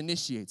word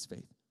initiates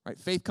faith. Right?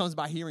 Faith comes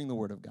by hearing the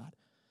word of God.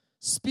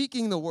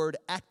 Speaking the word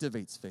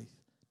activates faith.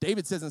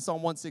 David says in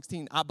Psalm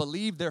 116, I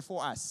believe,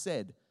 therefore I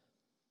said.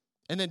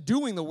 And then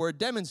doing the word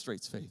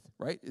demonstrates faith,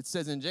 right? It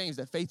says in James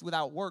that faith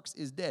without works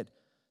is dead.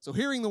 So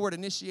hearing the word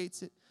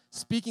initiates it.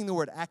 Speaking the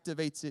word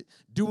activates it.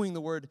 Doing the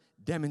word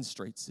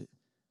demonstrates it.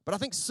 But I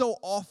think so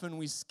often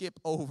we skip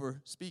over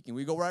speaking.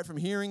 We go right from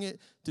hearing it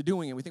to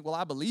doing it. We think, well,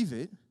 I believe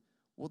it.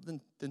 Well,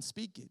 then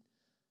speak it.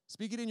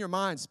 Speak it in your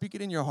mind. Speak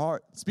it in your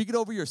heart. Speak it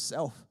over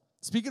yourself.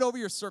 Speak it over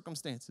your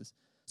circumstances.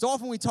 So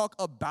often we talk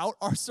about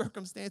our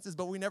circumstances,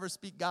 but we never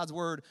speak God's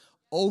word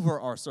over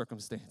our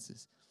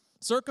circumstances.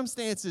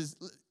 Circumstances,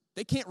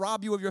 they can't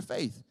rob you of your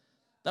faith.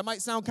 That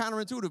might sound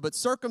counterintuitive, but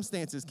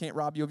circumstances can't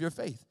rob you of your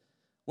faith.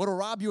 What will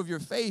rob you of your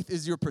faith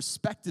is your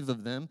perspective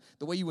of them,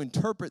 the way you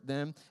interpret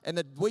them, and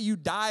the way you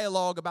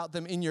dialogue about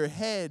them in your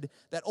head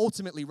that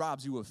ultimately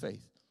robs you of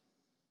faith.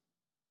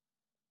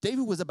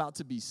 David was about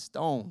to be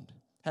stoned,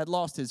 had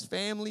lost his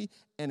family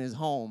and his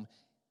home,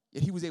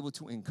 yet he was able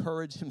to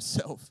encourage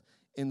himself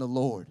in the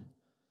Lord.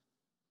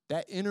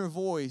 That inner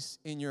voice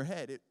in your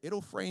head,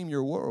 it'll frame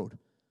your world.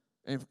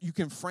 And you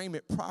can frame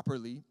it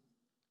properly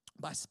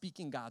by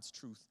speaking God's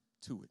truth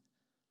to it.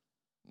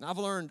 And I've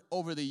learned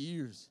over the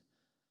years,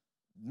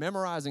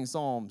 memorizing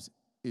Psalms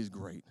is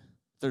great.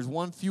 If there's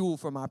one fuel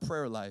for my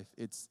prayer life,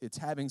 it's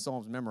having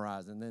Psalms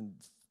memorized, and then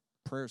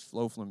prayers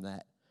flow from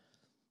that.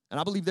 And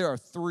I believe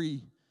there's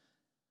three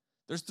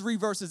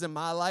verses in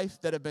my life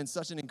that have been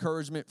such an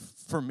encouragement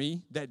for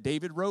me that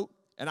David wrote.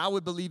 And I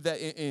would believe that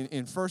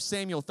in 1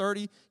 Samuel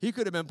 30, he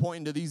could have been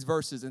pointing to these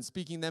verses and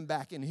speaking them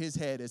back in his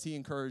head as he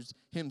encouraged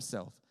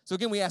himself. So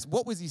again, we ask,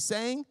 what was he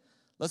saying?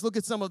 Let's look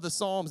at some of the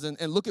Psalms and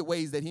look at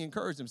ways that he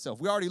encouraged himself.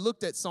 We already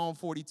looked at Psalm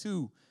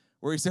 42,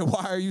 where he said,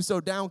 why are you so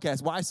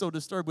downcast? Why so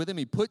disturbed within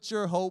me? Put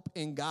your hope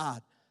in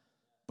God.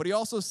 But he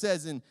also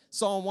says in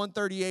Psalm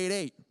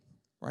 138:8,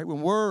 right,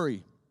 when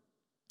worry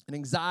and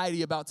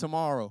anxiety about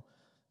tomorrow,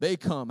 they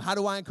come. How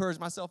do I encourage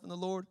myself in the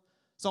Lord?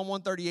 Psalm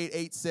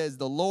 138:8 says,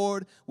 the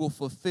Lord will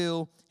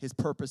fulfill his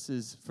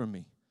purposes for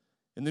me.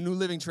 In the New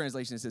Living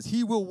Translation, it says,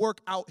 he will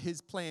work out his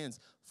plans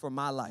for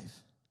my life.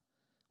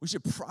 We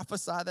should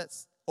prophesy that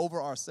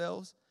over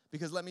ourselves,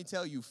 because let me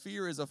tell you,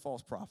 fear is a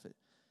false prophet.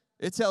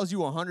 It tells you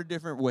 100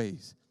 different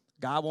ways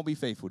God won't be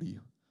faithful to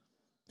you.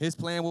 His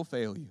plan will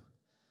fail you.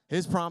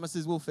 His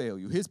promises will fail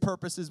you. His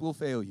purposes will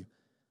fail you.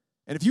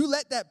 And if you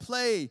let that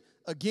play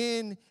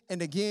again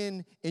and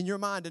again in your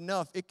mind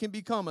enough, it can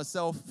become a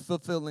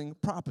self-fulfilling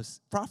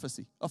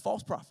prophecy, a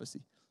false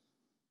prophecy.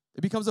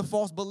 It becomes a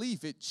false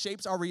belief. It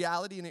shapes our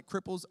reality and it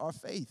cripples our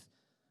faith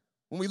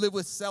when we live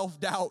with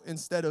self-doubt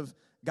instead of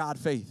God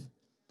faith.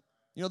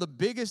 You know, the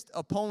biggest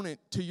opponent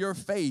to your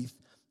faith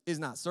is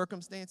not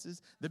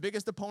circumstances. The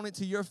biggest opponent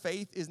to your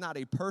faith is not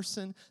a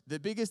person. The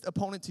biggest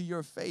opponent to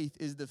your faith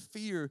is the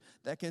fear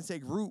that can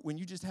take root when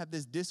you just have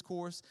this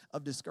discourse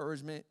of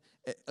discouragement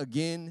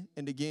again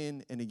and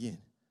again and again.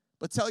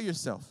 But tell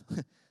yourself,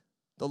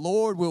 the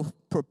Lord will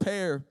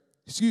fulfill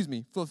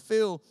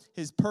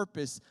his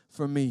purpose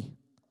for me.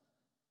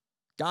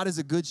 God is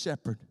a good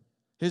shepherd.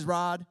 His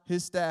rod,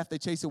 his staff, they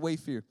chase away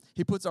fear.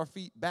 He puts our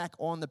feet back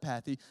on the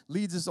path. He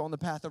leads us on the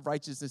path of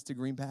righteousness to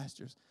green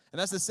pastures. And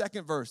that's the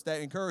second verse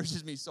that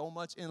encourages me so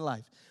much in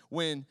life.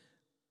 When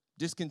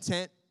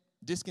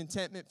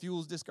discontentment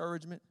fuels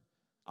discouragement,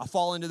 I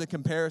fall into the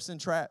comparison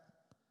trap,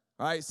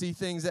 right? See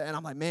things and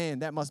I'm like, man,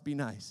 that must be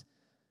nice.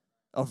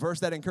 A verse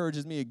that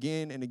encourages me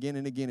again and again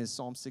and again is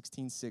Psalm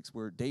 16:6,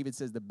 where David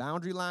says, the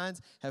boundary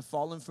lines have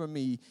fallen for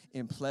me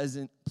in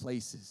pleasant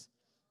places.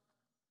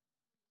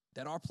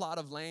 That our plot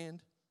of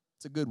land,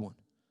 it's a good one,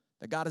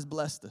 that God has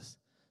blessed us.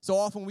 So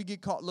often we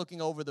get caught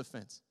looking over the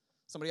fence,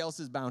 somebody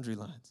else's boundary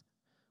lines,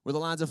 where the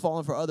lines have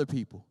fallen for other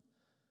people.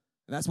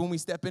 And that's when we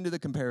step into the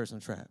comparison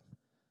trap.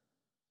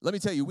 Let me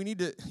tell you,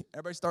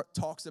 everybody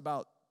talks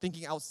about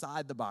thinking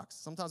outside the box.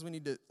 Sometimes we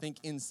need to think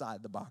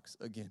inside the box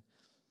again.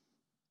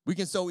 We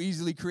can so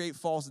easily create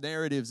false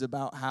narratives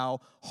about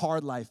how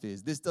hard life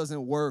is. This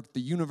doesn't work.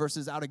 The universe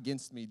is out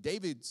against me.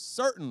 David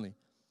certainly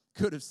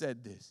could have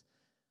said this.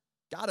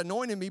 God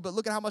anointed me, but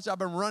look at how much I've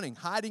been running,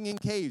 hiding in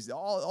caves.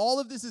 All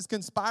of this is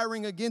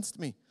conspiring against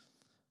me.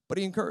 But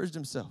he encouraged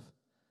himself.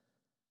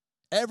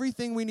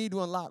 Everything we need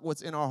to unlock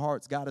what's in our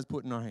hearts, God has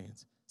put in our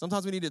hands.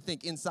 Sometimes we need to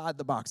think inside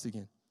the box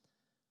again.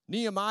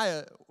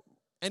 Nehemiah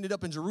ended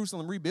up in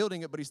Jerusalem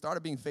rebuilding it, but he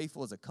started being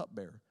faithful as a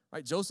cupbearer.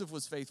 Right? Joseph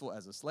was faithful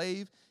as a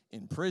slave,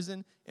 in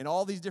prison, in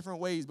all these different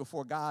ways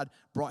before God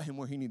brought him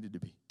where he needed to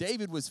be.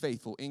 David was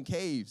faithful in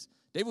caves.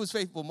 David was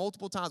faithful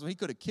multiple times when he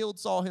could have killed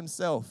Saul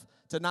himself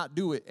to not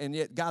do it, and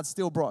yet God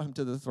still brought him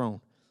to the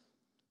throne.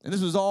 And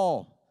this was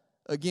all,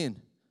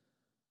 again,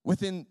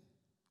 within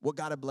what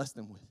God had blessed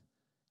him with.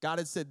 God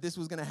had said this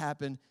was going to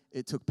happen.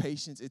 It took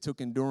patience. It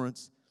took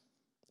endurance.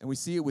 And we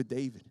see it with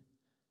David.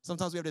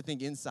 Sometimes we have to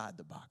think inside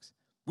the box.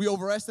 We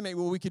overestimate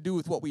what we could do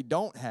with what we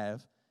don't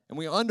have, and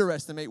we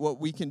underestimate what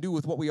we can do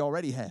with what we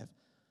already have.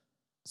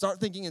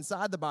 Start thinking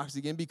inside the box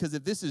again, because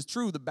if this is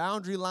true, the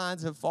boundary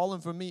lines have fallen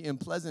for me in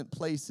pleasant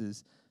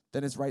places,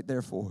 then it's right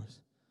there for us.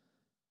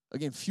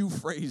 Again, few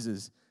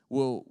phrases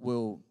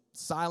will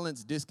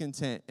silence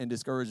discontent and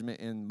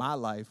discouragement in my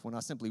life when I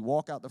simply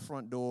walk out the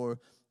front door,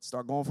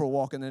 start going for a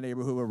walk in the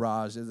neighborhood with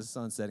Raj as the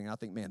sun's setting. I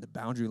think, man, the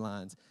boundary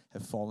lines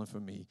have fallen for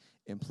me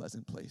in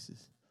pleasant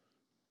places.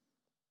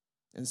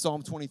 In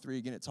Psalm 23,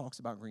 again, it talks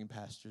about green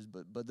pastures,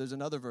 but there's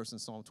another verse in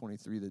Psalm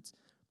 23 that's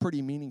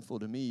pretty meaningful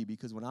to me,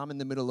 because when I'm in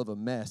the middle of a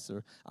mess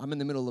or I'm in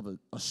the middle of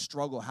a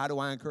struggle, how do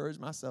I encourage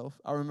myself?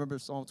 I remember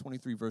Psalm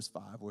 23, verse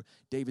 5, where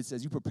David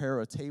says, you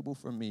prepare a table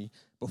for me,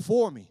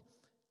 before me,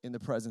 in the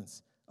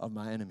presence of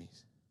my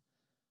enemies.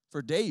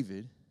 For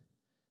David,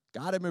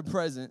 God had been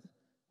present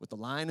with the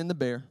lion and the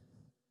bear.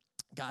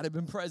 God had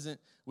been present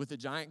with the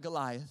giant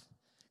Goliath.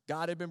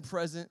 God had been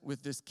present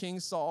with this King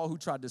Saul who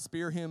tried to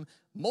spear him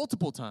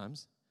multiple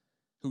times,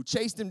 who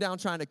chased him down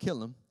trying to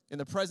kill him. In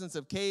the presence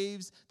of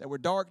caves that were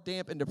dark,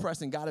 damp, and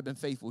depressing, God had been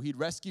faithful. He'd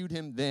rescued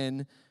him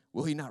then.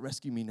 Will he not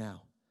rescue me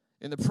now?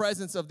 In the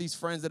presence of these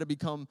friends that have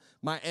become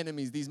my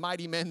enemies, these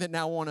mighty men that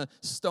now want to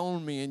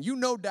stone me, and you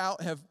no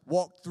doubt have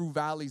walked through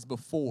valleys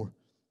before,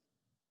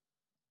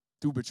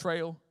 through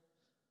betrayal,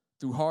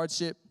 through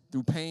hardship,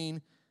 through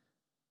pain.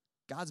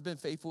 God's been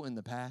faithful in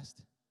the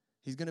past.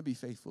 He's going to be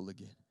faithful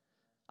again.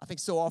 I think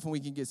so often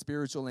we can get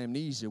spiritual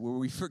amnesia where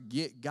we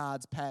forget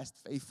God's past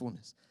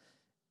faithfulness,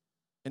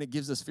 and it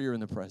gives us fear in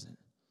the present.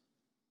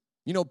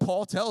 You know,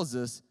 Paul tells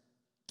us,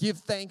 give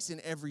thanks in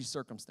every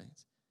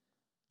circumstance.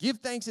 Give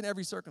thanks in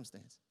every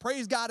circumstance.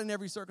 Praise God in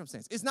every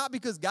circumstance. It's not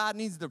because God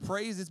needs the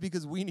praise, it's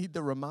because we need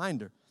the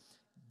reminder.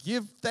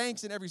 Give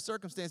thanks in every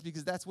circumstance,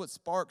 because that's what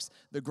sparks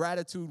the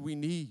gratitude we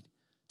need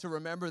to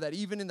remember that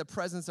even in the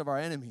presence of our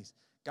enemies,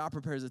 God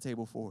prepares a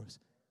table for us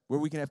where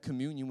we can have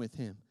communion with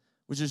him,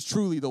 which is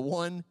truly the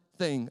one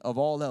thing of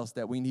all else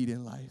that we need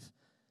in life.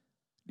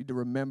 We need to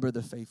remember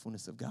the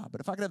faithfulness of God.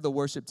 But if I could have the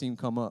worship team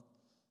come up.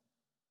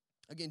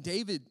 Again,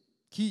 David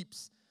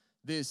keeps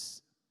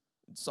this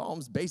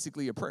Psalms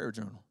basically a prayer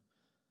journal.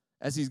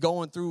 As he's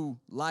going through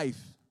life,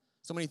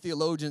 so many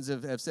theologians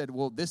have said,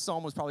 well, this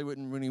psalm was probably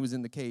written when he was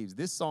in the caves.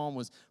 This psalm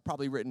was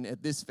probably written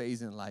at this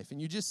phase in life.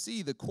 And you just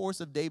see the course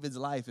of David's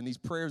life and these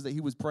prayers that he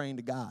was praying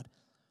to God.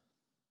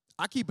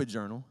 I keep a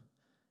journal.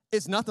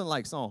 It's nothing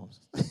like Psalms.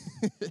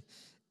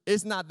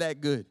 It's not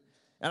that good.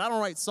 And I don't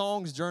write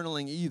songs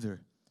journaling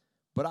either.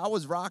 But I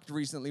was rocked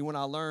recently when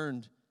I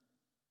learned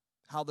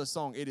how the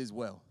song It Is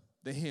Well,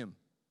 the hymn,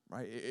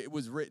 right? It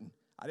was written.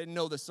 I didn't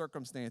know the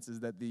circumstances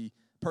that the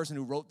person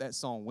who wrote that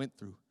song went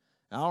through.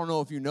 And I don't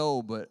know if you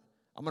know, but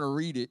I'm going to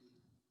read it.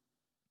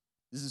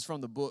 This is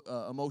from the book,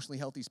 Emotionally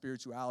Healthy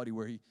Spirituality,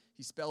 where he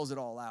spells it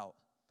all out.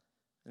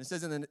 And it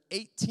says, in the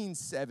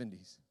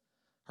 1870s,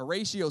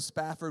 Horatio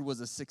Spafford was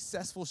a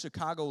successful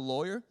Chicago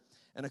lawyer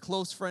and a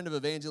close friend of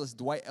evangelist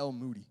Dwight L.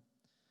 Moody.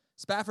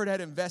 Spafford had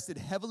invested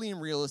heavily in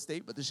real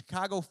estate, but the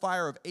Chicago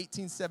fire of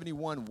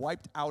 1871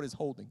 wiped out his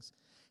holdings.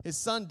 His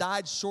son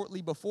died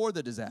shortly before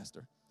the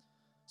disaster.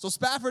 So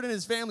Spafford and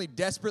his family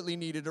desperately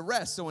needed a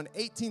rest. So in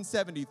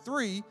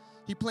 1873,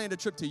 he planned a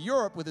trip to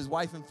Europe with his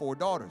wife and 4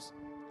 daughters.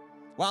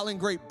 While in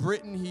Great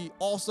Britain, he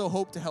also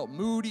hoped to help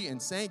Moody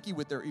and Sankey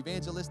with their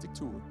evangelistic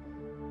tour.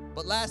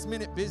 But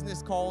last-minute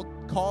business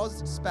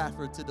caused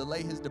Spafford to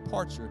delay his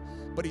departure,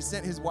 but he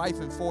sent his wife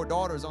and 4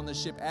 daughters on the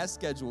ship as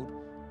scheduled,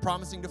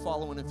 promising to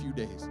follow in a few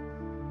days.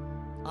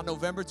 On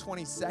November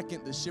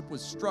 22nd, the ship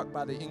was struck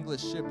by the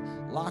English ship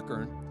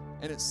Lochern,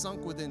 and it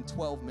sunk within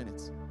 12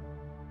 minutes.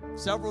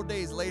 Several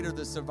days later,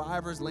 the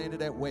survivors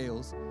landed at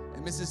Wales,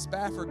 and Mrs.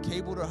 Spafford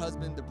cabled her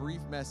husband the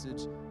brief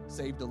message,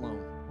 "Saved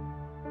alone."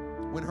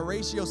 When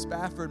Horatio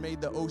Spafford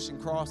made the ocean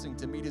crossing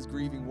to meet his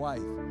grieving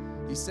wife,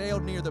 he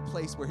sailed near the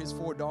place where his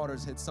 4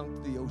 daughters had sunk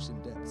to the ocean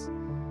depths.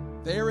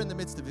 There, in the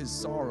midst of his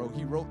sorrow,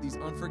 he wrote these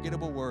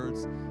unforgettable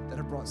words that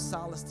have brought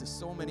solace to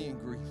so many in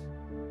grief.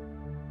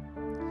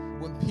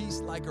 When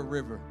peace like a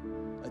river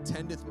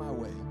attendeth my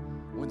way,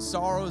 when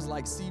sorrows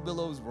like sea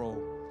billows roll,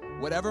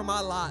 whatever my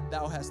lot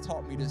thou hast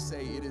taught me to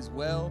say, it is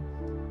well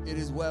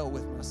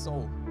with my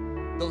soul.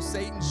 Though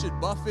Satan should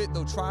buffet,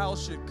 though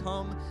trials should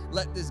come,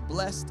 let this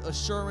blessed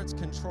assurance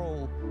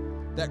control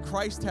that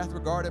Christ hath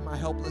regarded my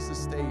helpless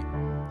estate.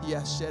 He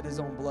hath shed his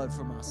own blood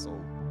for my soul.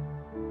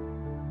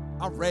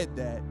 I read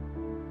that,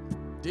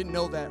 didn't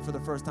know that for the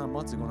first time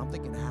months ago, and I'm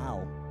thinking,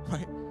 how,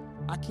 right?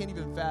 I can't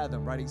even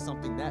fathom writing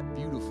something that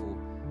beautiful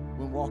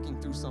when walking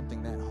through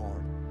something that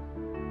hard.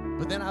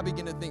 But then I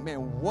begin to think,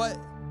 man, what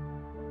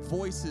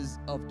voices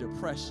of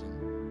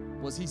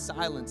depression was he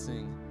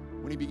silencing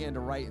when he began to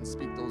write and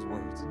speak those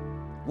words?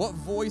 What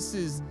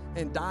voices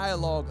and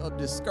dialogue of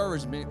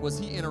discouragement was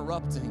he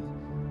interrupting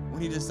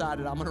when he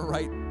decided, I'm going to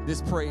write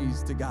this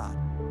praise to God?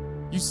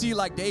 You see,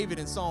 like David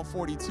in Psalm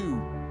 42,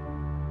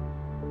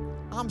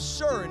 I'm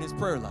sure in his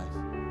prayer life,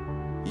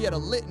 he had a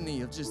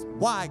litany of just,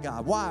 why,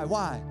 God,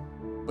 why?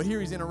 But here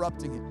he's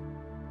interrupting it.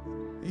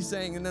 He's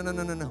saying,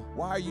 no.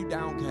 Why are you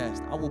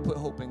downcast? I will put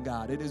hope in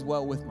God. It is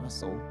well with my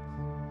soul.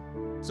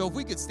 So if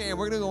we could stand,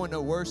 we're going to go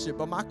into worship.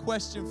 But my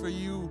question for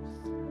you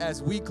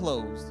as we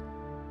close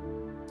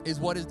is,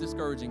 what is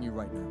discouraging you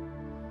right now?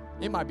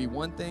 It might be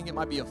one thing. It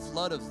might be a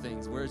flood of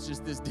things where it's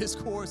just this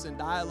discourse and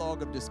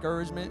dialogue of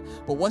discouragement.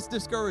 But what's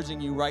discouraging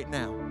you right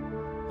now?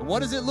 And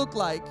what does it look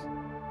like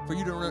for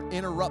you to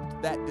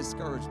interrupt that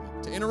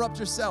discouragement, to interrupt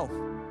yourself?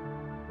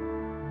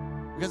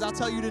 Because I'll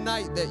tell you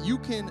tonight that you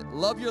can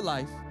love your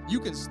life, you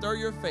can stir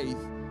your faith,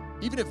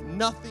 even if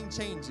nothing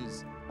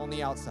changes on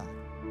the outside.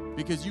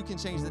 Because you can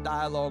change the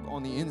dialogue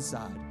on the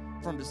inside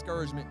from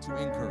discouragement to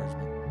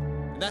encouragement.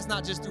 And that's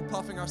not just through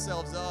puffing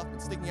ourselves up and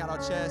sticking out our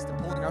chest and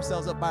pulling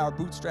ourselves up by our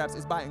bootstraps.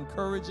 It's by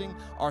encouraging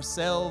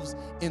ourselves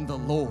in the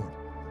Lord.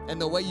 And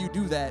the way you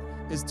do that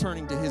is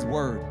turning to his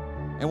word.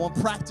 And one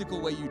practical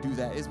way you do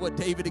that is what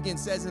David again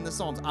says in the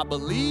Psalms. I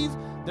believe,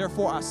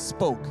 therefore I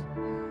spoke.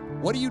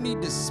 What do you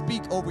need to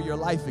speak over your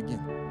life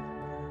again?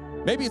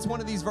 Maybe it's one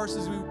of these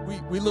verses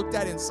we looked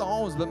at in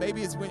Psalms, but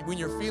maybe it's when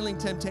you're feeling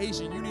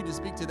temptation, you need to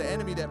speak to the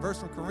enemy, that verse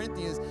from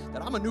Corinthians,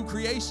 that I'm a new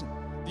creation.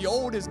 The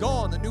old is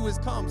gone, the new has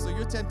come, so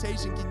your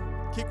temptation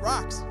can kick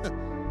rocks.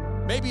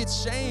 Maybe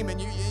it's shame, and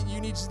you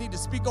just need to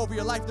speak over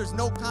your life. There's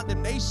no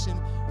condemnation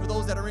for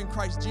those that are in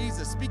Christ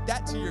Jesus. Speak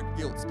that to your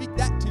guilt. Speak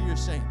that to your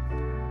shame.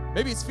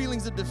 Maybe it's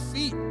feelings of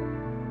defeat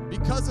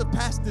because of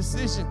past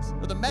decisions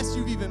or the mess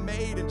you've even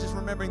made, and just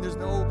remembering there's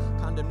no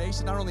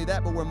condemnation. Not only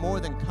that, but we're more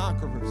than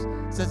conquerors,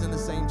 it says in the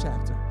same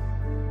chapter.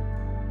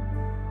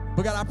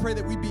 But God, I pray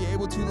that we be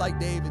able to, like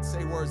David,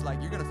 say words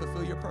like, you're going to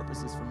fulfill your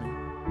purposes for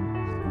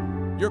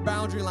me. Your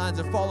boundary lines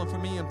are falling for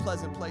me in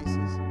pleasant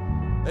places.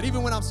 That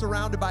even when I'm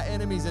surrounded by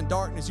enemies and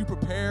darkness, you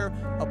prepare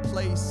a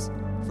place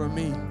for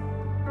me.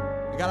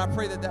 And God, I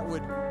pray that that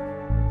would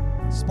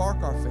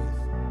spark our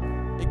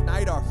faith,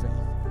 ignite our faith.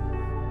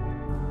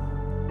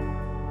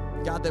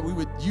 God, that we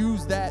would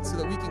use that so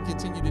that we can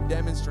continue to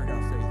demonstrate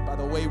our faith by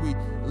the way we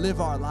live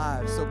our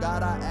lives. So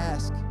God, I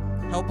ask,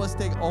 help us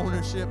take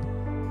ownership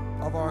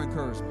of our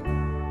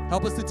encouragement.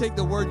 Help us to take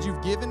the words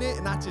you've given it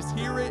and not just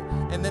hear it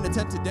and then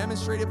attempt to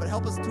demonstrate it, but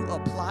help us to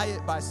apply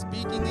it by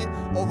speaking it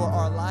over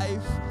our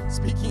life,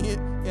 speaking it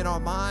in our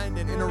mind,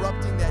 and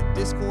interrupting that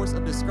discourse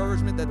of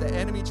discouragement that the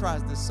enemy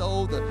tries to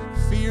sow, the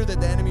fear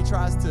that the enemy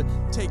tries to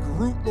take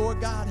root,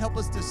 Lord God. Help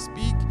us to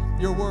speak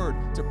your word,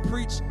 to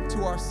preach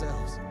to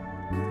ourselves.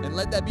 And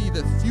let that be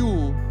the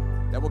fuel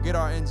that will get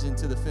our engine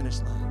to the finish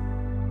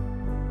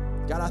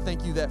line. God, I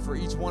thank you that for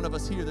each one of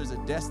us here, there's a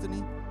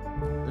destiny,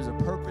 there's a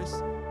purpose,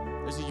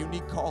 there's a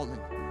unique calling.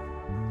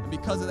 And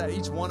because of that,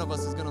 each one of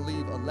us is going to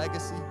leave a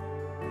legacy.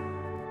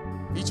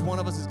 Each one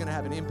of us is going to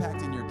have an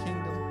impact in your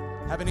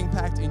kingdom, have an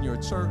impact in your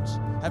church,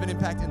 have an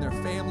impact in their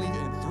family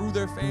and through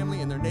their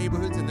family, in their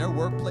neighborhoods, in their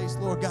workplace,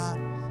 Lord God.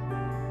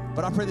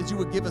 But I pray that you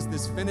would give us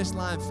this finish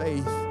line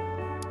faith,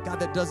 God,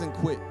 that doesn't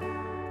quit.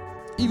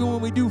 Even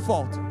when we do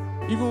falter,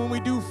 even when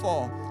we do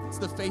fall, it's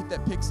the faith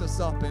that picks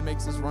us up and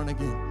makes us run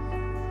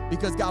again.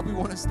 Because, God, we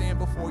want to stand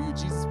before you.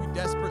 Jesus, we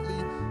desperately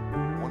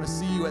want to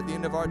see you at the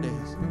end of our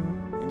days.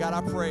 And, God,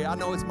 I pray, I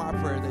know it's my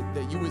prayer,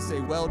 that you would say,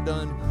 well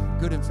done,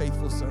 good and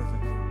faithful servant.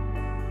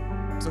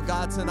 So,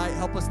 God, tonight,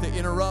 help us to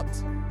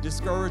interrupt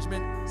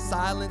discouragement,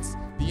 silence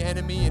the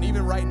enemy, and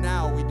even right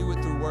now, we do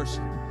it through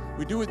worship.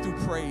 We do it through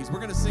praise. We're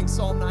going to sing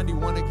Psalm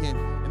 91 again,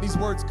 and these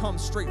words come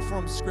straight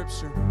from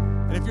Scripture.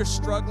 And if you're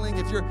struggling,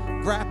 if you're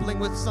grappling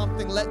with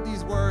something, let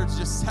these words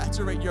just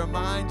saturate your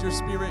mind, your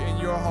spirit, and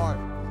your heart.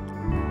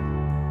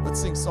 Let's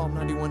sing Psalm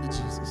 91 to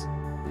Jesus.